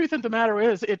the truth of the matter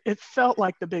is, it felt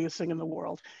like the biggest thing in the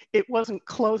world. It wasn't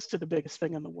close to the biggest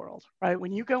thing in the world, right?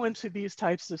 When you go into these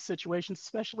types of situations,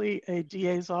 especially a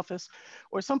DA's office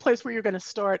or someplace where you're going to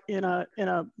start in a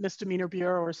misdemeanor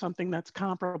bureau or something that's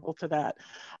comparable to that,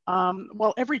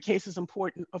 while every case is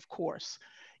important, of course,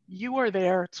 you are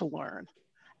there to learn.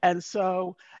 And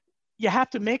so you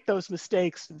have to make those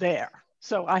mistakes there.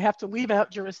 So I have to leave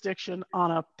out jurisdiction on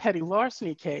a petty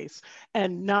larceny case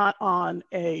and not on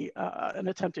an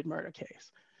attempted murder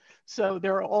case. So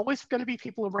there are always going to be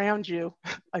people around you.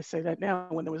 I say that now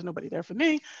when there was nobody there for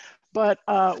me, but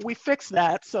we fixed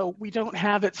that so we don't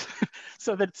have it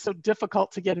so that it's so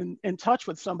difficult to get in touch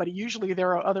with somebody. Usually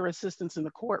there are other assistants in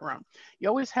the courtroom. You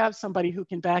always have somebody who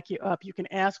can back you up. You can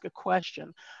ask a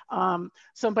question,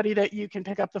 somebody that you can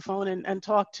pick up the phone and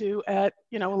talk to at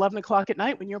 11 o'clock at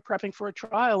night when you're prepping for a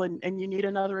trial and you need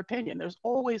another opinion. There's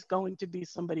always going to be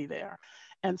somebody there.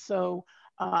 And so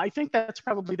I think that's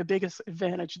probably the biggest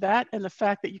advantage, that and the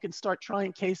fact that you can start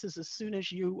trying cases as soon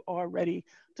as you are ready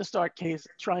to start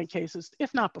trying cases,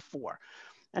 if not before.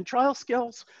 And trial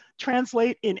skills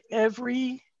translate in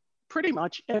pretty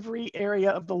much every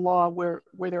area of the law where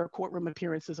there are courtroom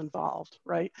appearances involved,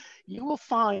 right? You will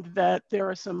find that there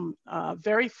are some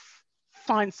very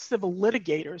fine civil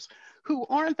litigators who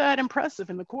aren't that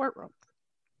impressive in the courtroom.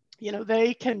 You know,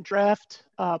 they can draft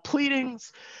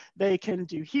pleadings, they can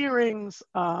do hearings,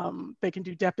 they can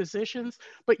do depositions,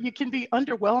 but you can be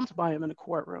underwhelmed by them in a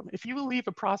courtroom. If you leave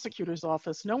a prosecutor's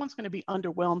office, no one's going to be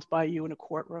underwhelmed by you in a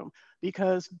courtroom,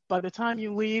 because by the time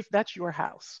you leave, that's your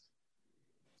house.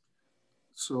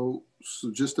 So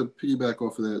just to piggyback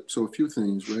off of that, so a few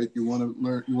things, right? You want to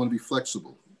learn, you want to be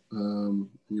flexible. You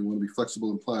want to be flexible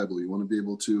and pliable. You want to be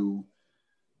able to,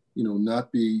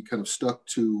 not be kind of stuck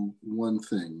to one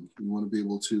thing. You want to be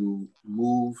able to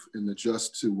move and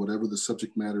adjust to whatever the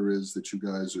subject matter is that you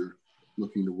guys are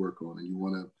looking to work on. And you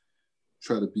want to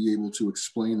try to be able to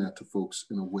explain that to folks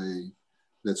in a way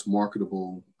that's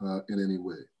marketable in any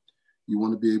way. You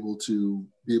want to be able to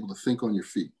think on your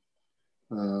feet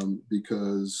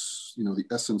because, the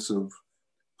essence of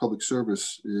public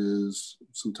service is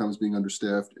sometimes being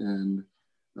understaffed and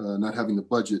not having the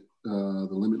budget, the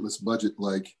limitless budget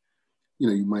like,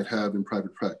 you might have in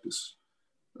private practice.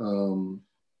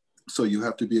 So you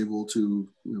have to be able to,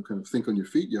 kind of think on your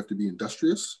feet. You have to be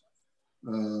industrious.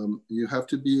 You have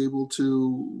to be able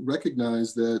to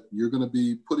recognize that you're going to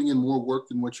be putting in more work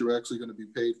than what you're actually going to be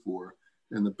paid for.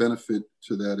 And the benefit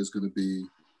to that is going to be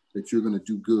that you're going to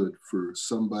do good for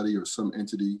somebody or some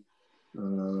entity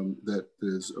that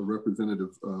is a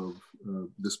representative of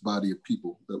this body of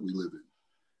people that we live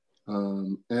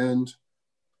in. And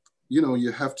you know,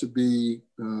 you have to be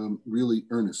really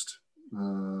earnest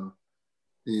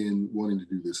in wanting to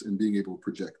do this and being able to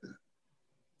project that.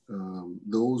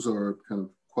 Those are kind of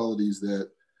qualities that,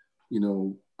 you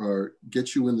know, are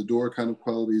get you in the door kind of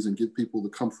qualities and give people the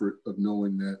comfort of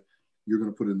knowing that you're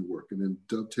going to put in the work. And then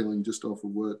dovetailing just off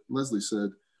of what Leslie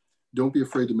said, don't be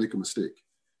afraid to make a mistake.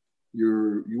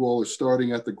 You all are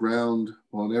starting at the ground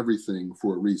on everything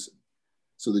for a reason,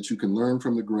 so that you can learn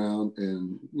from the ground.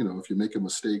 And, you know, if you make a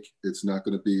mistake, it's not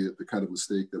going to be the kind of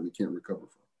mistake that we can't recover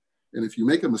from. And if you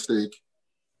make a mistake,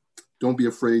 don't be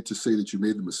afraid to say that you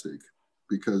made the mistake,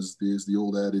 because there's the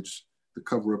old adage, the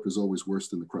cover up is always worse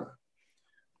than the crime.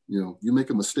 You know, you make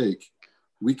a mistake,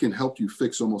 we can help you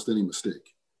fix almost any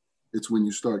mistake. It's when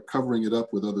you start covering it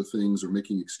up with other things or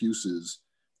making excuses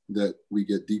that we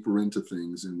get deeper into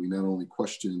things, and we not only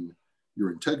question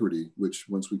your integrity, which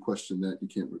once we question that, you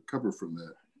can't recover from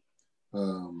that,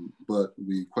 but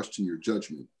we question your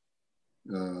judgment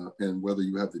and whether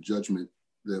you have the judgment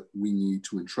that we need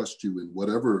to entrust you in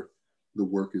whatever the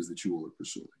work is that you all are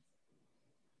pursuing.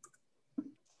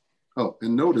 Oh,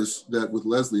 and notice that with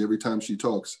Leslie, every time she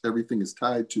talks, everything is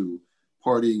tied to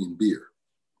partying and beer.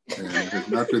 And it has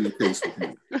not been the case with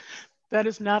me. That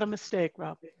is not a mistake,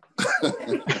 Rob.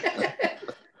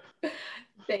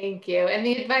 Thank you. And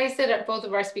the advice that both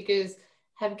of our speakers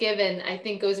have given, I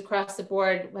think, goes across the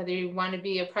board, whether you want to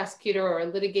be a prosecutor or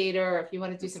a litigator, or if you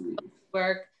want to do some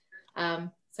work.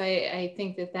 So I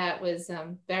think that was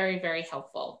very, very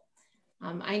helpful.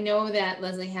 I know that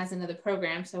Leslie has another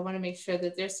program, so I want to make sure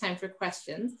that there's time for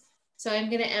questions. So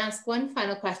I'm going to ask one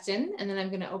final question, and then I'm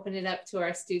going to open it up to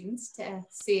our students to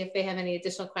see if they have any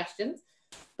additional questions.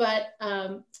 But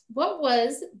what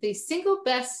was the single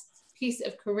best piece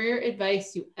of career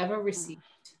advice you ever received?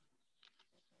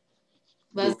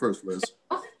 Go first, Les.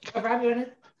 Oh, Rob, you want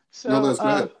to? So, no, Les, go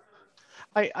ahead.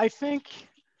 I think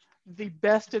the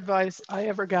best advice I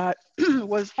ever got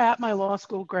was at my law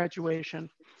school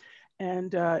graduation.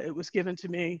 And it was given to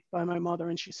me by my mother,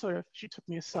 and she took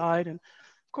me aside. And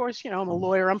of course, you know, I'm a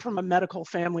lawyer. I'm from a medical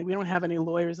family. We don't have any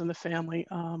lawyers in the family.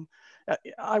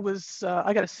 I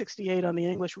got a 68 on the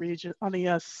English region, on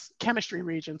the chemistry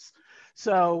regents.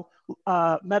 So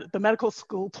the medical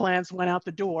school plans went out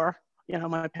the door. You know,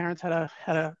 my parents had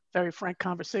a very frank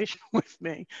conversation with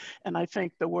me, and I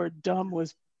think the word dumb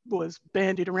was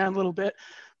bandied around a little bit,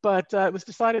 but it was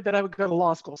decided that I would go to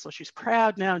law school. So she's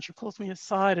proud now, and she pulls me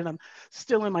aside, and I'm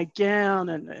still in my gown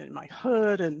and my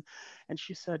hood, and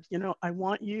she said, you know, I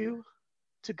want you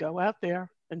to go out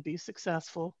there and be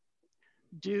successful,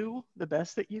 do the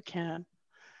best that you can,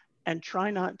 and try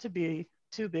not to be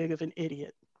too big of an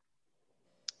idiot.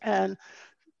 And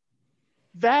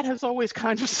that has always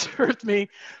kind of served me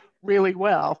really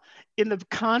well in the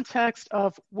context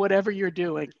of whatever you're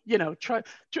doing. You know,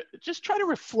 just try to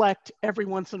reflect every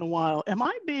once in a while. Am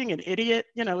I being an idiot?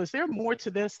 You know, is there more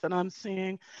to this than I'm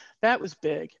seeing? That was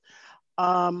big.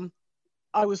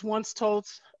 I was once told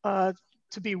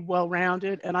to be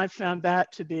well-rounded, and I found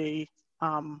that to be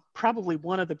probably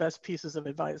one of the best pieces of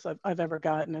advice I've ever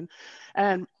gotten.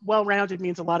 And well-rounded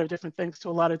means a lot of different things to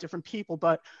a lot of different people.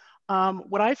 But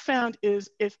what I found is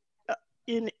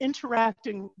in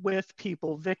interacting with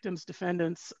people, victims,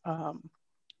 defendants,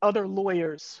 other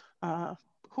lawyers,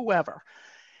 whoever,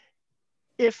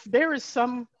 if there is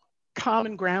some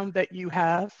common ground that you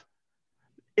have,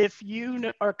 if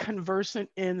you are conversant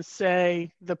in,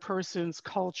 say, the person's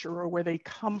culture or where they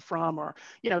come from, or,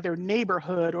 you know, their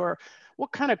neighborhood, or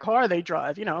what kind of car they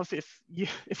drive, you know,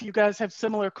 if you guys have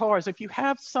similar cars, if you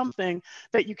have something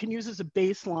that you can use as a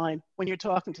baseline when you're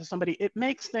talking to somebody, it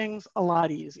makes things a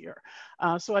lot easier.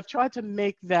 So I've tried to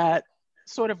make that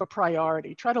sort of a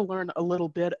priority, try to learn a little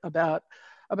bit about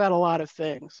a lot of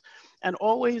things, and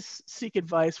always seek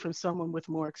advice from someone with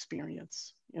more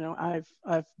experience. You know,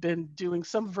 I've been doing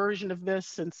some version of this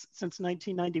since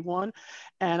 1991,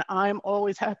 and I'm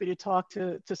always happy to talk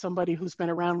to somebody who's been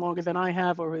around longer than I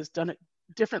have, or has done it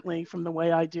differently from the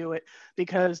way I do it,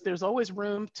 because there's always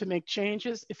room to make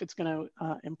changes if it's going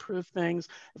to improve things,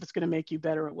 if it's going to make you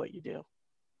better at what you do.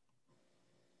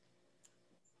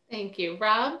 Thank you.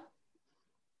 Rob?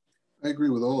 I agree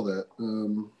with all that.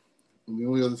 And the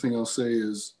only other thing I'll say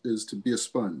is to be a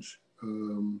sponge.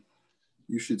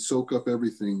 You should soak up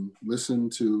everything, listen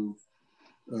to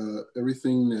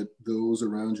everything that those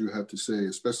around you have to say,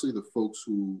 especially the folks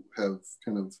who have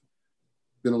kind of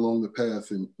been along the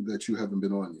path and that you haven't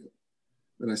been on yet.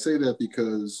 And I say that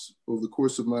because over the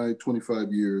course of my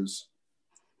 25 years,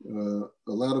 a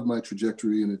lot of my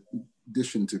trajectory, in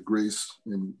addition to grace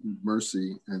and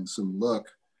mercy and some luck,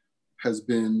 has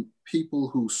been people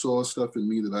who saw stuff in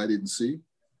me that I didn't see,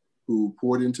 who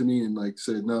poured into me and like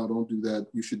said, no, don't do that.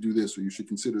 You should do this, or you should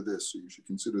consider this, or you should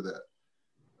consider that.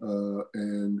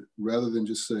 And rather than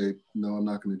just say, no, I'm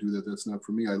not going to do that, that's not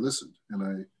for me, I listened and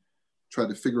I tried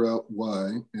to figure out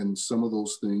why. And some of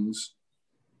those things,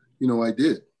 you know, I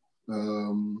did.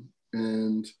 And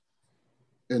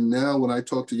now when I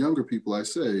talk to younger people, I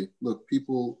say, look,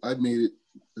 people, I made it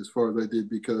as far as I did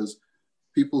because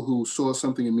people who saw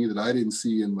something in me that I didn't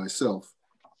see in myself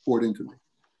poured into me.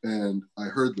 And I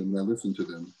heard them, and I listened to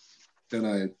them. And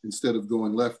I, instead of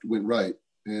going left, went right.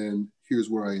 And here's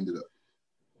where I ended up.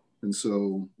 And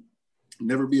so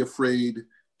never be afraid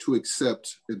to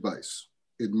accept advice.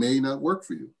 It may not work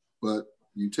for you, but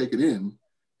you take it in,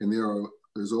 and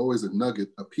there's always a nugget,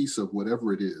 a piece of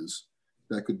whatever it is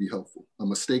that could be helpful. A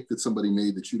mistake that somebody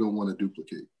made that you don't want to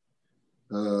duplicate.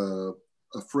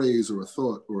 A phrase or a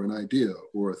thought or an idea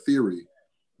or a theory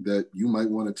that you might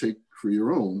want to take for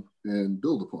your own and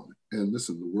build upon it. And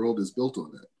listen, the world is built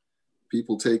on that.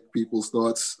 People take people's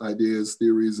thoughts, ideas,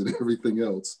 theories, and everything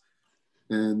else,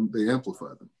 and they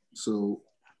amplify them. So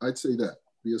I'd say that,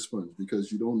 be a sponge,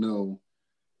 because you don't know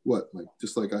what, like,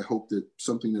 just like I hope that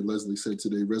something that Leslie said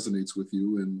today resonates with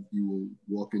you and you will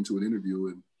walk into an interview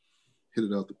and hit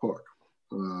it out the park.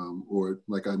 Or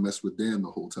like I messed with Dan the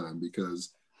whole time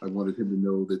because I wanted him to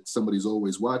know that somebody's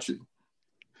always watching.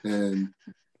 And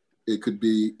it could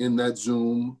be in that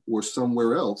Zoom or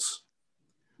somewhere else.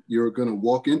 You're going to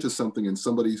walk into something and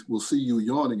somebody will see you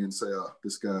yawning and say, oh,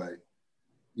 this guy,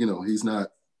 you know, he's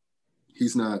not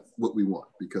what we want,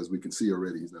 because we can see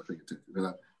already he's not paying attention. And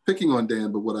I'm picking on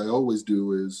Dan, but what I always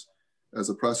do is, as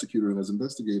a prosecutor and as an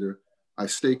investigator, I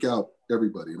stake out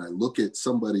everybody and I look at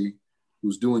somebody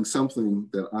who's doing something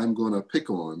that I'm going to pick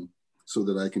on so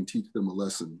that I can teach them a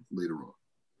lesson later on.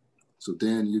 So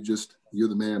Dan, you're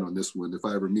the man on this one. If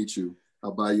I ever meet you,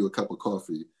 I'll buy you a cup of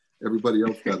coffee. Everybody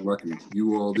else got lucky.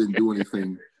 You all didn't do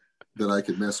anything that I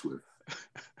could mess with.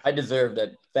 I deserved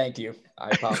it. Thank you. I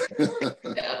apologize.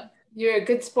 Yeah, you're a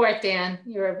good sport, Dan.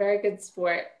 You're a very good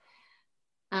sport.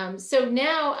 So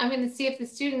now I'm going to see if the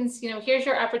students, here's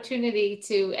your opportunity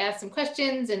to ask some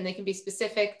questions, and they can be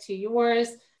specific to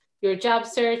your job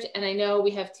search. And I know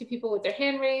we have two people with their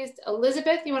hand raised.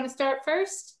 Elizabeth, you want to start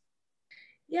first?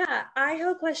 Yeah, I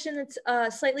have a question that's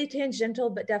slightly tangential,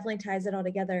 but definitely ties it all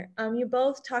together. You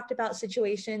both talked about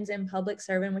situations in public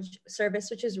service,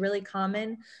 which is really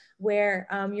common, where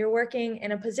you're working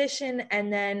in a position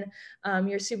and then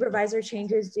your supervisor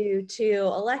changes due to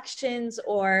elections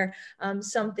or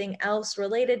something else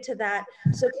related to that.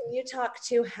 So can you talk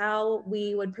to how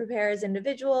we would prepare as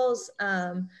individuals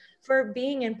for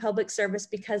being in public service,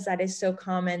 because that is so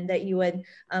common that you would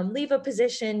leave a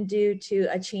position due to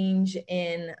a change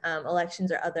in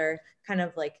elections or other kind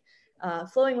of like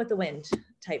flowing with the wind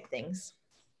type things?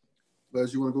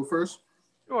 Les, you want to go first?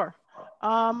 Sure.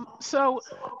 So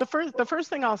the first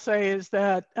thing I'll say is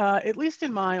that at least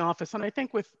in my office, and I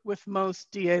think with most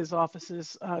DA's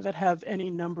offices that have any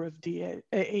number of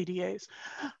ADAs,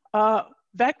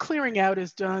 that clearing out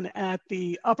is done at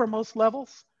the uppermost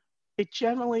levels. It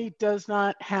generally does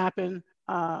not happen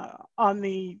on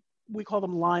we call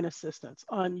them line assistants,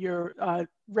 on your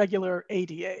regular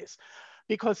ADAs,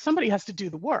 because somebody has to do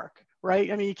the work,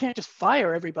 right? I mean, you can't just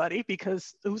fire everybody,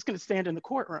 because who's going to stand in the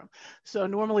courtroom? So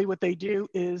normally what they do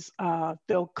is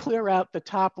they'll clear out the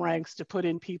top ranks to put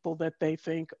in people that they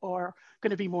think are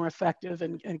going to be more effective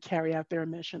and carry out their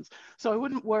missions. So I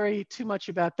wouldn't worry too much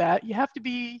about that. You have to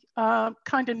be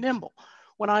kind of nimble.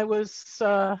 When I was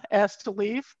asked to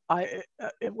leave,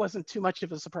 it wasn't too much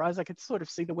of a surprise. I could sort of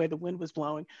see the way the wind was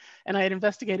blowing, and I had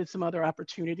investigated some other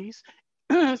opportunities.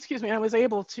 Excuse me, I was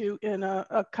able to, in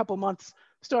a couple months,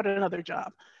 start another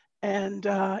job. And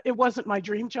it wasn't my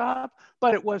dream job,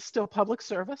 but it was still public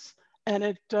service. And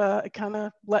it kind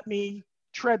of let me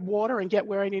tread water and get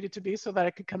where I needed to be so that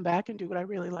I could come back and do what I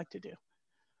really like to do.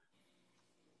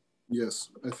 Yes,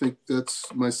 I think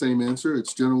that's my same answer.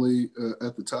 It's generally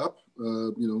at the top,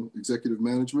 executive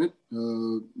management,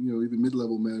 even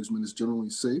mid-level management is generally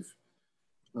safe.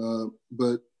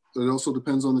 But it also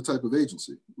depends on the type of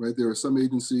agency, right? There are some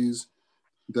agencies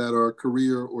that are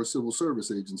career or civil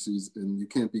service agencies, and you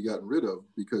can't be gotten rid of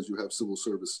because you have civil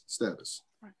service status.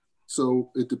 Right. So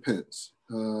it depends.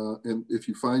 And if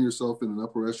you find yourself in an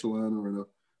upper echelon or in a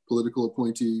political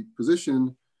appointee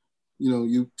position,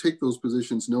 you take those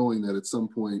positions knowing that at some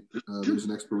point there's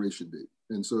an expiration date.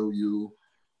 And so you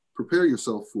prepare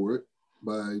yourself for it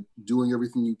by doing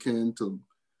everything you can to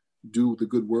do the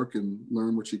good work and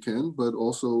learn what you can, but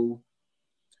also,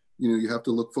 you have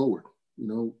to look forward.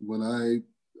 When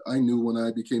I knew when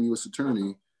I became U.S.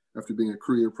 attorney, after being a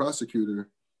career prosecutor,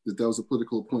 that was a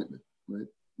political appointment, right?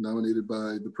 nominated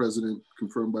by the president,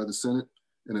 confirmed by the Senate.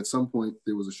 And at some point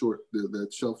there was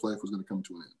that shelf life was going to come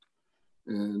to an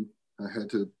end. And I had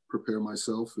to prepare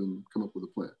myself and come up with a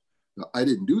plan. Now, I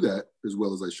didn't do that as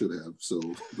well as I should have. So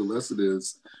the lesson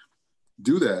is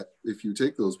do that if you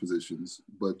take those positions,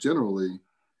 but generally,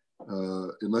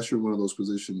 unless you're in one of those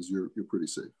positions, you're pretty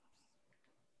safe.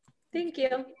 Thank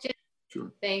you.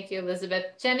 Sure. Thank you, Elizabeth.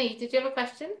 Jenny, did you have a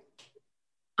question?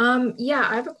 Yeah,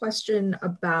 I have a question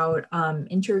about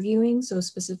interviewing. So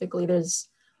specifically,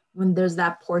 when there's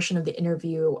that portion of the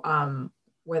interview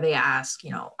where they ask,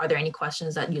 are there any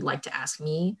questions that you'd like to ask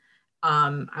me?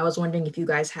 I was wondering if you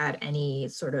guys had any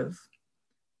sort of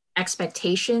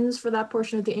expectations for that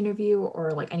portion of the interview,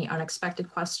 or like any unexpected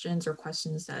questions or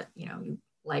questions that, you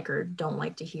like or don't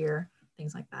like to hear,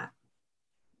 things like that.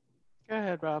 Go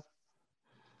ahead, Rob.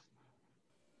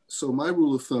 So my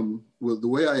rule of thumb, well, the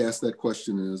way I ask that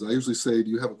question is, I usually say,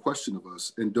 do you have a question of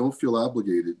us? And don't feel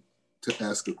obligated to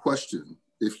ask a question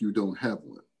if you don't have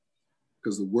one.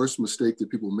 Because the worst mistake that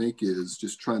people make is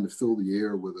just trying to fill the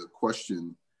air with a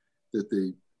question that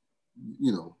they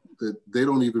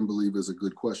don't even believe is a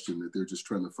good question, that they're just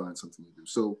trying to find something to do.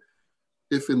 So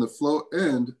if in the flow,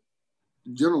 and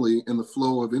generally in the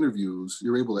flow of interviews,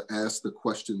 you're able to ask the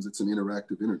questions, it's an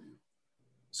interactive interview.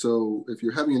 So if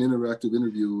you're having an interactive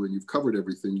interview and you've covered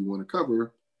everything you want to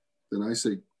cover, then I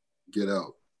say, get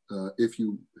out. If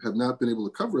you have not been able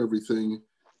to cover everything,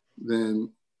 then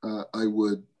I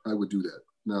would do that.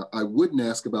 Now, I wouldn't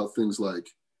ask about things like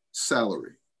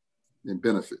salary and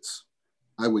benefits.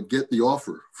 I would get the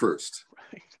offer first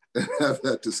and have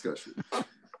that discussion.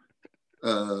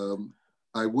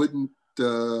 I wouldn't,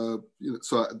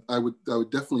 so I would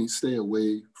definitely stay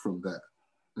away from that.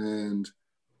 And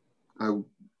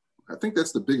I think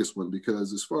that's the biggest one,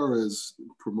 because as far as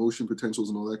promotion potentials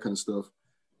and all that kind of stuff,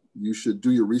 you should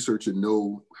do your research and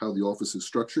know how the office is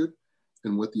structured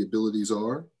and what the abilities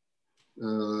are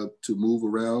to move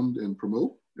around and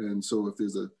promote. And so if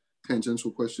there's a tangential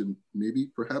question, maybe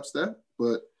perhaps that,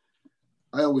 but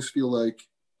I always feel like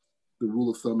the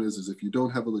rule of thumb is if you don't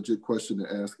have a legit question to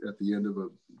ask at the end of a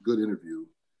good interview,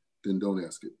 then don't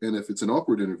ask it. And if it's an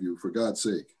awkward interview, for God's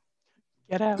sake,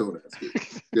 get out. Don't ask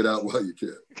it. Get out while you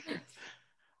can.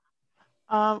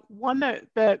 One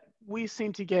that we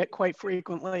seem to get quite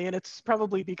frequently, and it's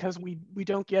probably because we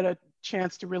don't get a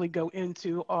chance to really go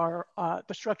into our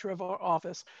the structure of our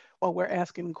office while we're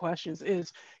asking questions,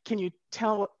 is, can you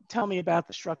tell me about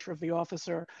the structure of the office,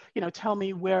 or tell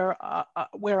me where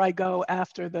I go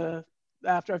after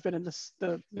I've been in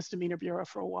the misdemeanor bureau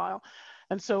for a while.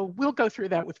 And so we'll go through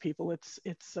that with people.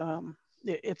 It's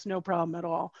no problem at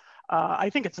all. I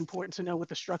think it's important to know what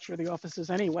the structure of the office is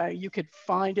anyway. You could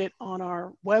find it on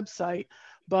our website,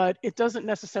 but it doesn't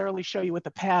necessarily show you what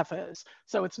the path is.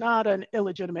 So it's not an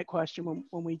illegitimate question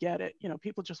when we get it.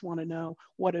 People just want to know,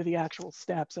 what are the actual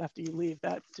steps after you leave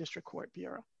that district court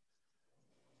bureau.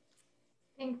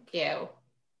 Thank you.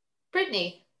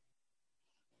 Brittany.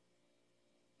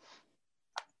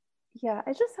 Yeah,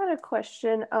 I just had a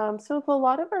question. So if a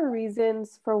lot of our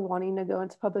reasons for wanting to go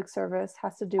into public service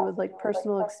has to do with like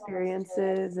personal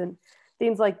experiences and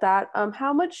things like that,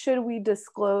 how much should we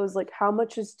disclose? Like, how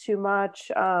much is too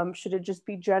much? Should it just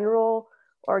be general,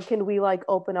 or can we like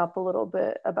open up a little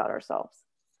bit about ourselves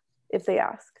if they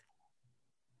ask?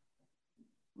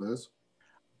 Liz?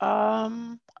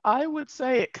 I would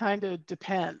say it kind of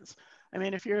depends. I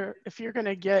mean, if you're going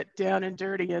to get down and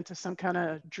dirty into some kind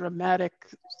of dramatic,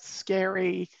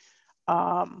 scary,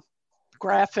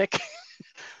 graphic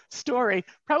story,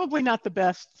 probably not the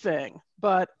best thing.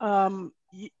 But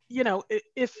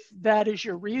if that is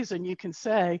your reason, you can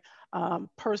say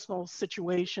personal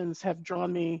situations have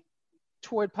drawn me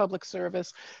toward public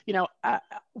service.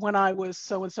 When I was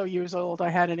so and so years old, I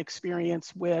had an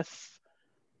experience with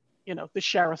the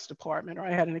sheriff's department, or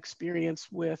I had an experience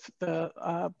with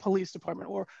the police department,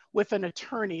 or with an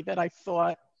attorney that I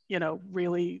thought,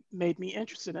 really made me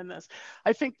interested in this.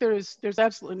 I think there's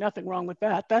absolutely nothing wrong with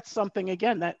that. That's something,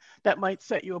 again, that might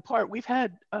set you apart. We've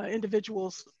had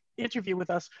individuals interview with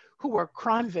us who were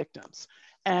crime victims.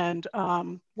 And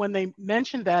when they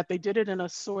mentioned that, they did it in a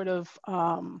sort of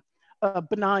a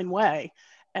benign way.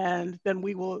 And then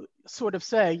we will sort of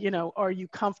say, are you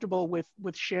comfortable with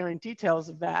sharing details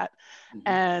of that? Mm-hmm.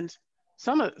 And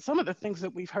some of the things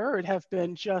that we've heard have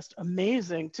been just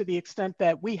amazing, to the extent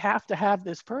that we have to have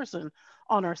this person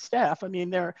on our staff. I mean,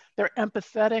 they're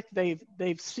empathetic.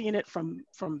 They've seen it from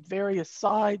various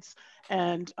sides,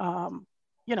 and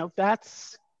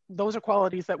those are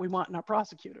qualities that we want in our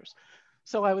prosecutors.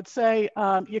 So I would say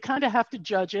you kind of have to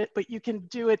judge it, but you can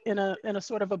do it in a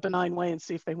sort of a benign way and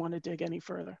see if they want to dig any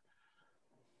further.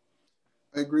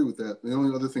 I agree with that. The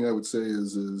only other thing I would say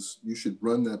is you should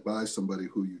run that by somebody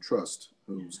who you trust,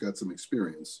 who's got some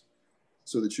experience,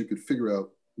 so that you could figure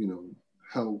out,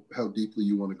 how deeply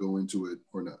you want to go into it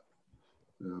or not.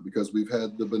 Because we've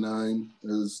had the benign,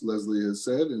 as Leslie has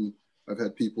said, and I've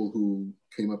had people who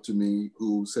came up to me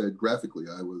who said graphically,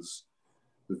 I was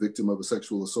the victim of a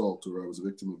sexual assault, or I was a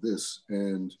victim of this.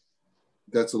 And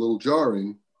that's a little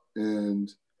jarring,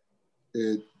 and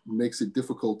it makes it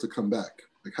difficult to come back.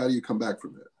 Like, how do you come back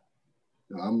from that?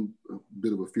 Now, I'm a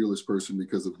bit of a fearless person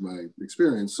because of my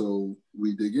experience, so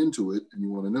we dig into it and you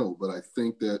want to know. But I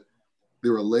think that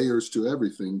there are layers to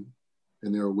everything,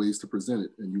 and there are ways to present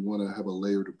it, and you want to have a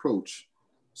layered approach.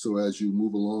 So as you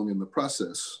move along in the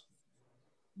process,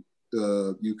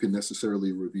 you can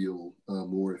necessarily reveal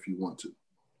more if you want to,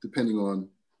 depending on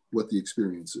what the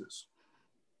experience is.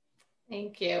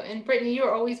 Thank you. And Brittany,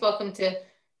 you're always welcome to,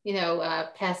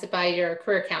 pass it by your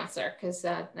career counselor, because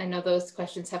I know those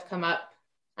questions have come up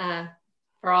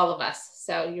for all of us.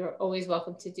 So you're always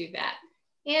welcome to do that.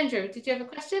 Andrew, did you have a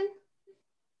question?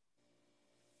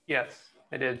 Yes,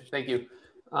 I did. Thank you.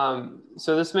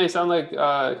 So this may sound like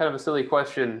kind of a silly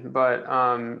question, but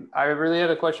I really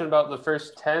had a question about the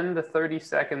first 10 to 30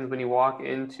 seconds when you walk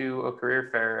into a career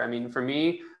fair. I mean, for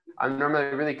me, I'm normally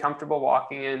really comfortable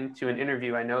walking into an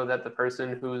interview. I know that the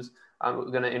person who's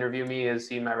going to interview me has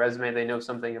seen my resume. They know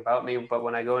something about me. But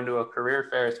when I go into a career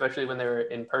fair, especially when they're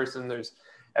in person,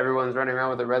 everyone's running around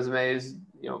with their resumes.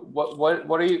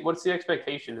 What's the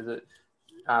expectation? Is it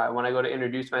when I go to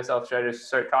introduce myself, should I just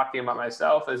start talking about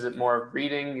myself? Is it more of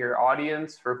reading your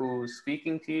audience for who's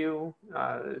speaking to you?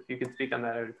 If you could speak on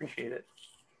that, I'd appreciate it.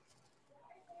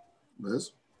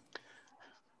 Liz?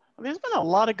 There's been a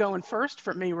lot of going first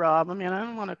for me, Rob. I mean, I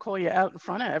don't want to call you out in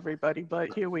front of everybody,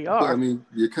 but here we are. Well, I mean,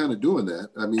 you're kind of doing that.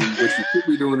 I mean, what you could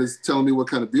be doing is telling me what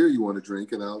kind of beer you want to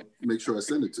drink, and I'll make sure I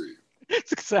send it to you.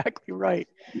 That's exactly right.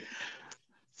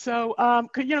 So,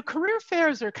 career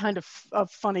fairs are kind of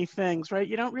funny things, right?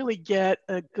 You don't really get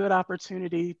a good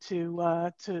opportunity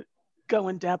to go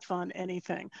in depth on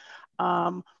anything.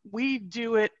 We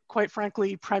do it, quite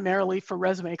frankly, primarily for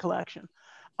resume collection.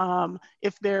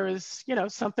 If there is,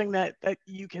 something that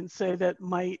you can say that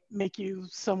might make you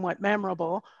somewhat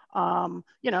memorable,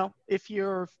 if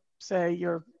you're, say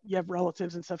you have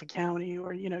relatives in Suffolk County,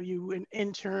 or, you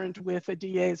interned with a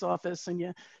DA's office and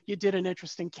you did an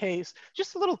interesting case,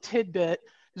 just a little tidbit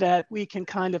that we can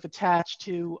kind of attach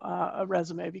to a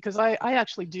resume, because I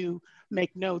actually do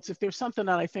make notes. If there's something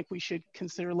that I think we should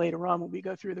consider later on when we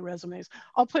go through the resumes,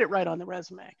 I'll put it right on the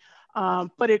resume.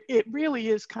 But it really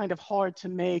is kind of hard to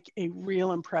make a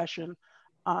real impression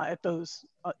at those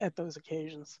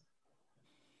occasions.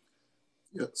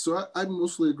 Yeah, so I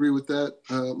mostly agree with that.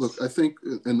 Look, I think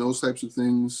in those types of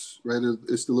things, right,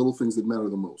 it's the little things that matter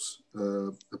the most.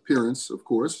 Appearance, of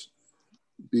course,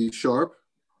 be sharp,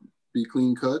 be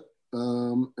clean cut,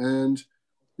 and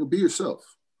be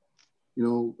yourself.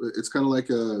 It's kind of like,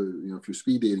 if you're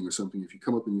speed dating or something, if you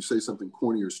come up and you say something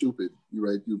corny or stupid,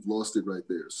 you've lost it right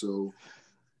there. So,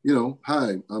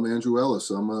 hi, I'm Andrew Ellis.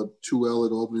 I'm a 2L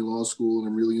at Albany Law School, and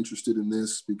I'm really interested in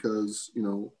this because,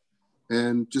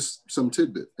 and just some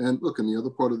tidbit. And look, and the other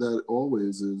part of that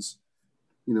always is,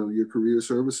 your career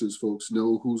services folks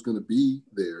know who's going to be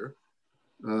there.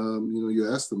 You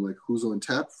ask them, like, who's on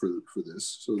tap for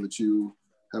this, so that you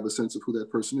have a sense of who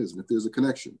that person is. And if there's a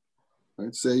connection,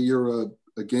 right? Say you're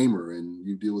a gamer and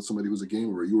you deal with somebody who's a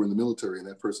gamer, or you were in the military and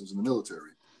that person's in the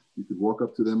military. You could walk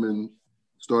up to them and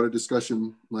start a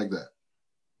discussion like that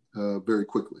very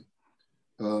quickly.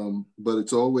 But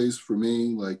it's always, for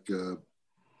me, like,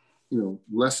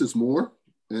 less is more,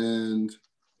 and,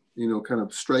 kind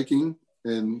of striking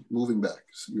and moving back.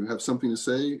 So you have something to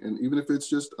say, and even if it's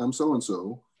just, I'm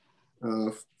so-and-so,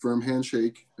 firm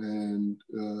handshake and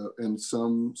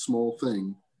some small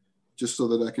thing, just so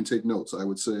that I can take notes. I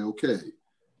would say, okay,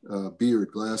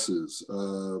 beard, glasses,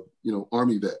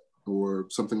 Army vet, or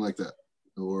something like that,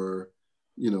 or,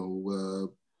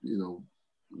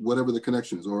 whatever the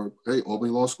connection is, or, hey,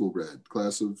 Albany Law School grad,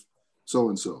 class of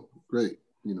so-and-so, great,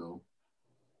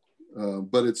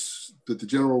 but it's that the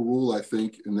general rule, I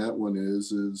think, in that one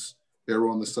is err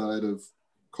on the side of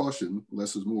caution.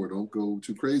 Less is more. Don't go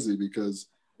too crazy, because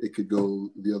it could go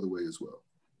the other way as well.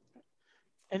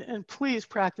 And please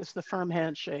practice the firm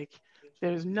handshake.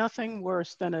 There's nothing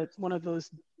worse than one of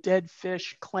those dead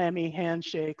fish, clammy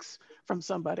handshakes from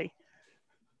somebody.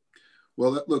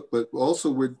 Well, look, but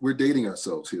also we're dating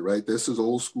ourselves here, right? This is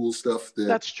old school stuff that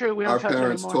that's true. We don't our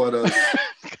parents taught us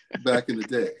back in the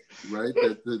day, right?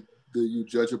 That you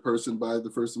judge a person by the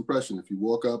first impression. If you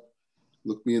walk up,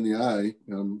 look me in the eye,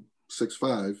 I'm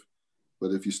 6'5",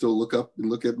 But if you still look up and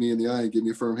look at me in the eye and give me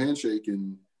a firm handshake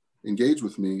and engage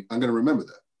with me, I'm going to remember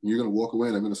that. And you're going to walk away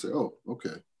and I'm going to say, oh,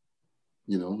 okay.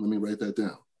 You know, let me write that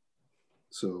down.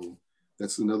 So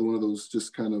that's another one of those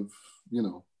just kind of, you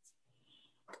know,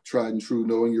 tried and true,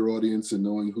 knowing your audience and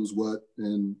knowing who's what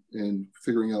and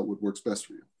figuring out what works best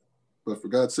for you. But for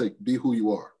God's sake, be who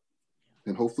you are.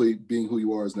 And hopefully being who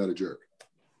you are is not a jerk.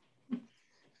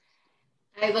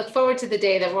 I look forward to the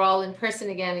day that we're all in person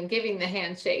again and giving the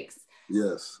handshakes.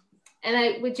 Yes.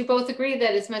 And would you both agree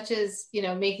that as much as, you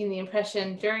know, making the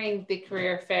impression during the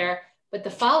career fair, but the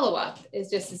follow-up is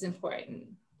just as important.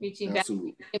 Reaching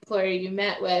Absolutely. back to the employer you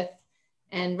met with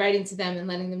and writing to them and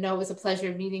letting them know it was a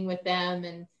pleasure meeting with them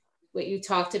and what you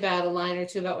talked about, a line or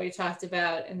two about what you talked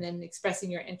about, and then expressing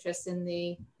your interest in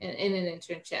an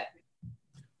internship.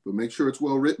 But make sure it's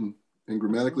well written and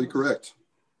grammatically correct.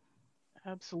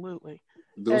 Absolutely.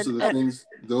 Those are the things.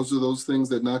 Those are those things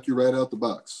that knock you right out the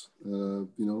box. You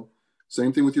know,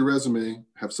 same thing with your resume.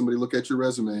 Have somebody look at your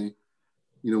resume.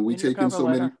 You know, we take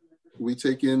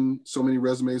in so many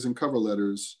resumes and cover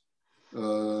letters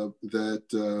that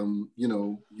you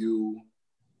know,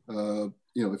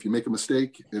 if you make a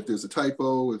mistake, if there's a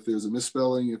typo, if there's a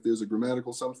misspelling, if there's a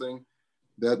grammatical something,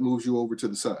 that moves you over to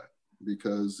the side.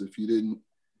 Because if you didn't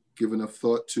give enough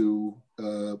thought to,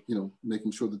 you know,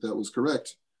 making sure that that was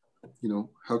correct, you know,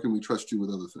 how can we trust you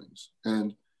with other things?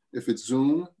 And if it's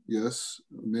Zoom, yes,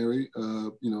 Mary,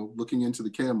 you know, looking into the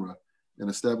camera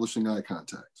and establishing eye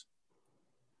contact.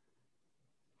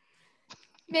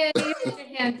 Manny, you had your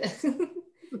hand.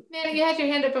 Manny, you had your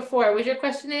hand up before. Was your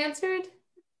question answered?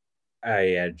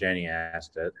 Yeah, Jenny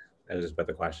asked it. It was just about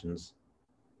the questions.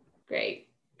 Great.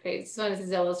 Just wanted to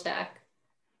double check.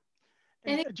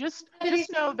 Just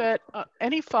know that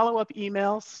any follow-up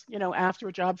emails, you know, after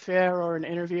a job fair or an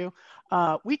interview,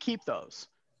 we keep those.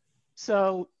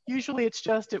 So usually it's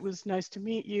just, it was nice to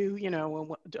meet you, you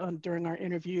know, during our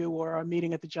interview or our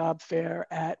meeting at the job fair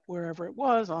at wherever it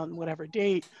was on whatever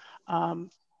date,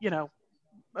 you know,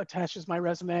 attaches my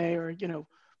resume or, you know,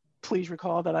 please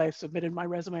recall that I submitted my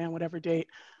resume on whatever date.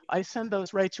 I send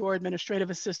those right to our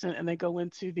administrative assistant and they go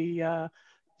into the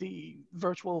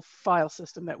virtual file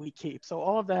system that we keep. So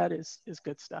all of that is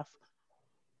good stuff.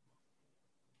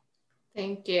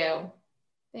 Thank you.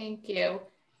 Thank you.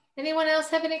 Anyone else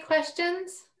have any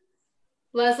questions?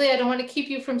 Leslie, I don't want to keep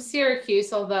you from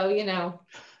Syracuse, although, you know.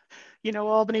 You know,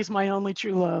 Albany's my only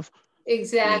true love.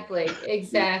 Exactly.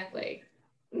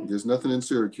 There's nothing in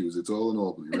Syracuse. It's all in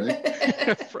Albany,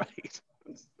 right? Right.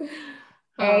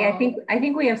 Hey, I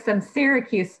think we have some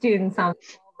Syracuse students on.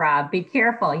 Rob, be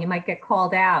careful. You might get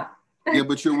called out. Yeah,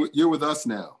 but you're with us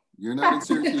now. You're not in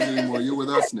Syracuse anymore. You're with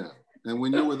us now. And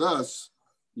when you're with us,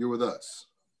 you're with us.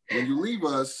 When you leave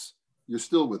us, you're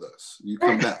still with us. You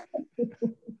come back.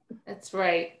 That's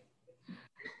right.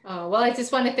 Well, I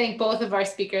just want to thank both of our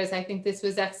speakers. I think this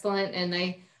was excellent. And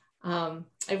I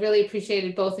really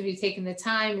appreciated both of you taking the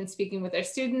time and speaking with our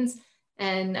students.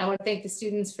 And I want to thank the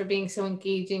students for being so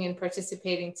engaging and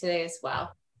participating today as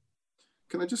well.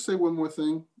 Can I just say one more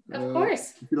thing? Of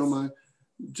course. If you don't mind.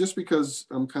 Just because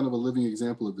I'm kind of a living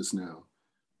example of this now.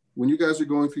 When you guys are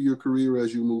going through your career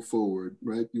as you move forward,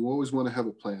 right, you always want to have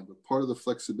a plan, but part of the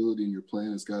flexibility in your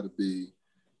plan has got to be,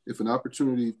 if an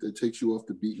opportunity that takes you off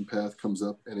the beaten path comes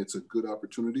up and it's a good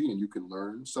opportunity and you can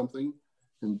learn something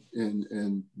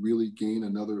and really gain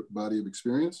another body of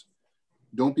experience,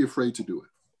 don't be afraid to do it,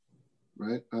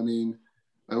 right? I mean,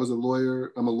 I'm a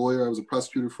lawyer, I was a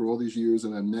prosecutor for all these years,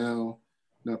 and I'm now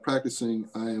not practicing.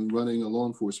 I am running a law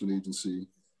enforcement agency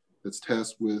that's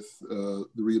tasked with the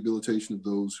rehabilitation of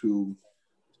those who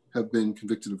have been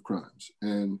convicted of crimes.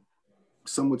 And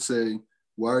some would say,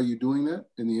 why are you doing that?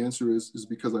 And the answer is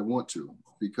because I want to,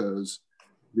 because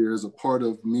there's a part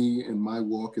of me and my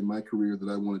walk and my career that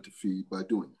I wanted to feed by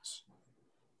doing this.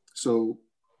 So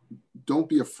don't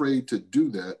be afraid to do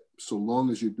that so long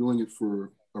as you're doing it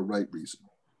for a right reason.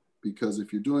 Because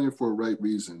if you're doing it for a right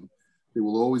reason, there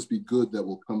will always be good that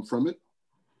will come from it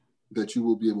that you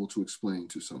will be able to explain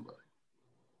to somebody.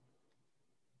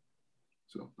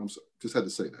 So I'm sorry, just had to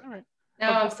say that. All right. No,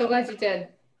 I'm so glad you did.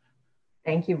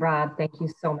 Thank you, Rob. Thank you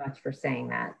so much for saying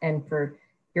that. And for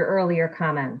your earlier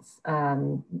comments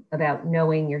about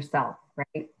knowing yourself,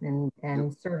 right? And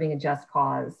serving a just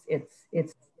cause, it's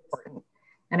important.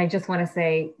 And I just want to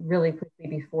say really quickly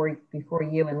before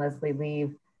you and Leslie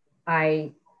leave,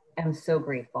 I am so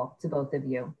grateful to both of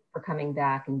you for coming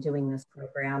back and doing this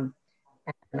program.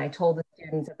 And I told the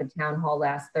students at the town hall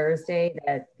last Thursday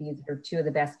that these are two of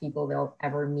the best people they'll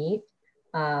ever meet.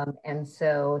 And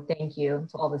so thank you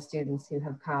to all the students who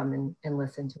have come and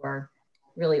listened to our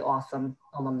really awesome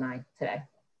alumni today.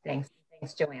 Thanks.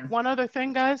 Thanks, Joanne. One other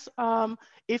thing, guys,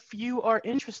 if you are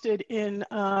interested in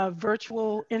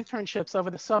virtual internships over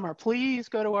the summer, please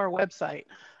go to our website.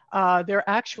 They're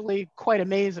actually quite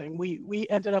amazing. We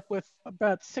ended up with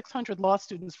about 600 law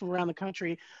students from around the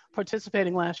country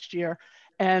participating last year.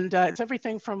 And it's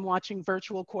everything from watching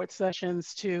virtual court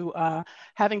sessions to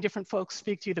having different folks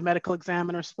speak to you. The medical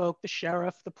examiner spoke, the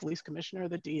sheriff, the police commissioner,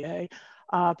 the DA,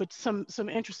 but some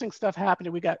interesting stuff happened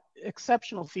and we got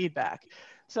exceptional feedback.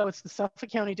 So it's the Suffolk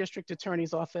County District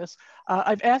Attorney's Office.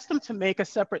 I've asked them to make a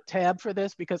separate tab for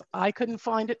this because I couldn't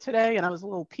find it today and I was a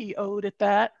little PO'd at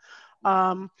that.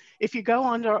 If you go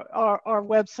under our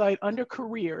website under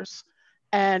careers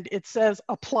and it says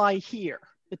apply here,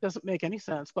 it doesn't make any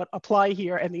sense, but apply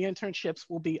here and the internships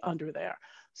will be under there.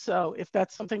 So if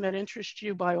that's something that interests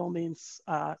you, by all means,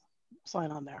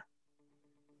 sign on there.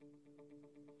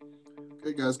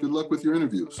 Okay, guys, good luck with your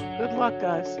interviews. Good luck,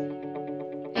 guys.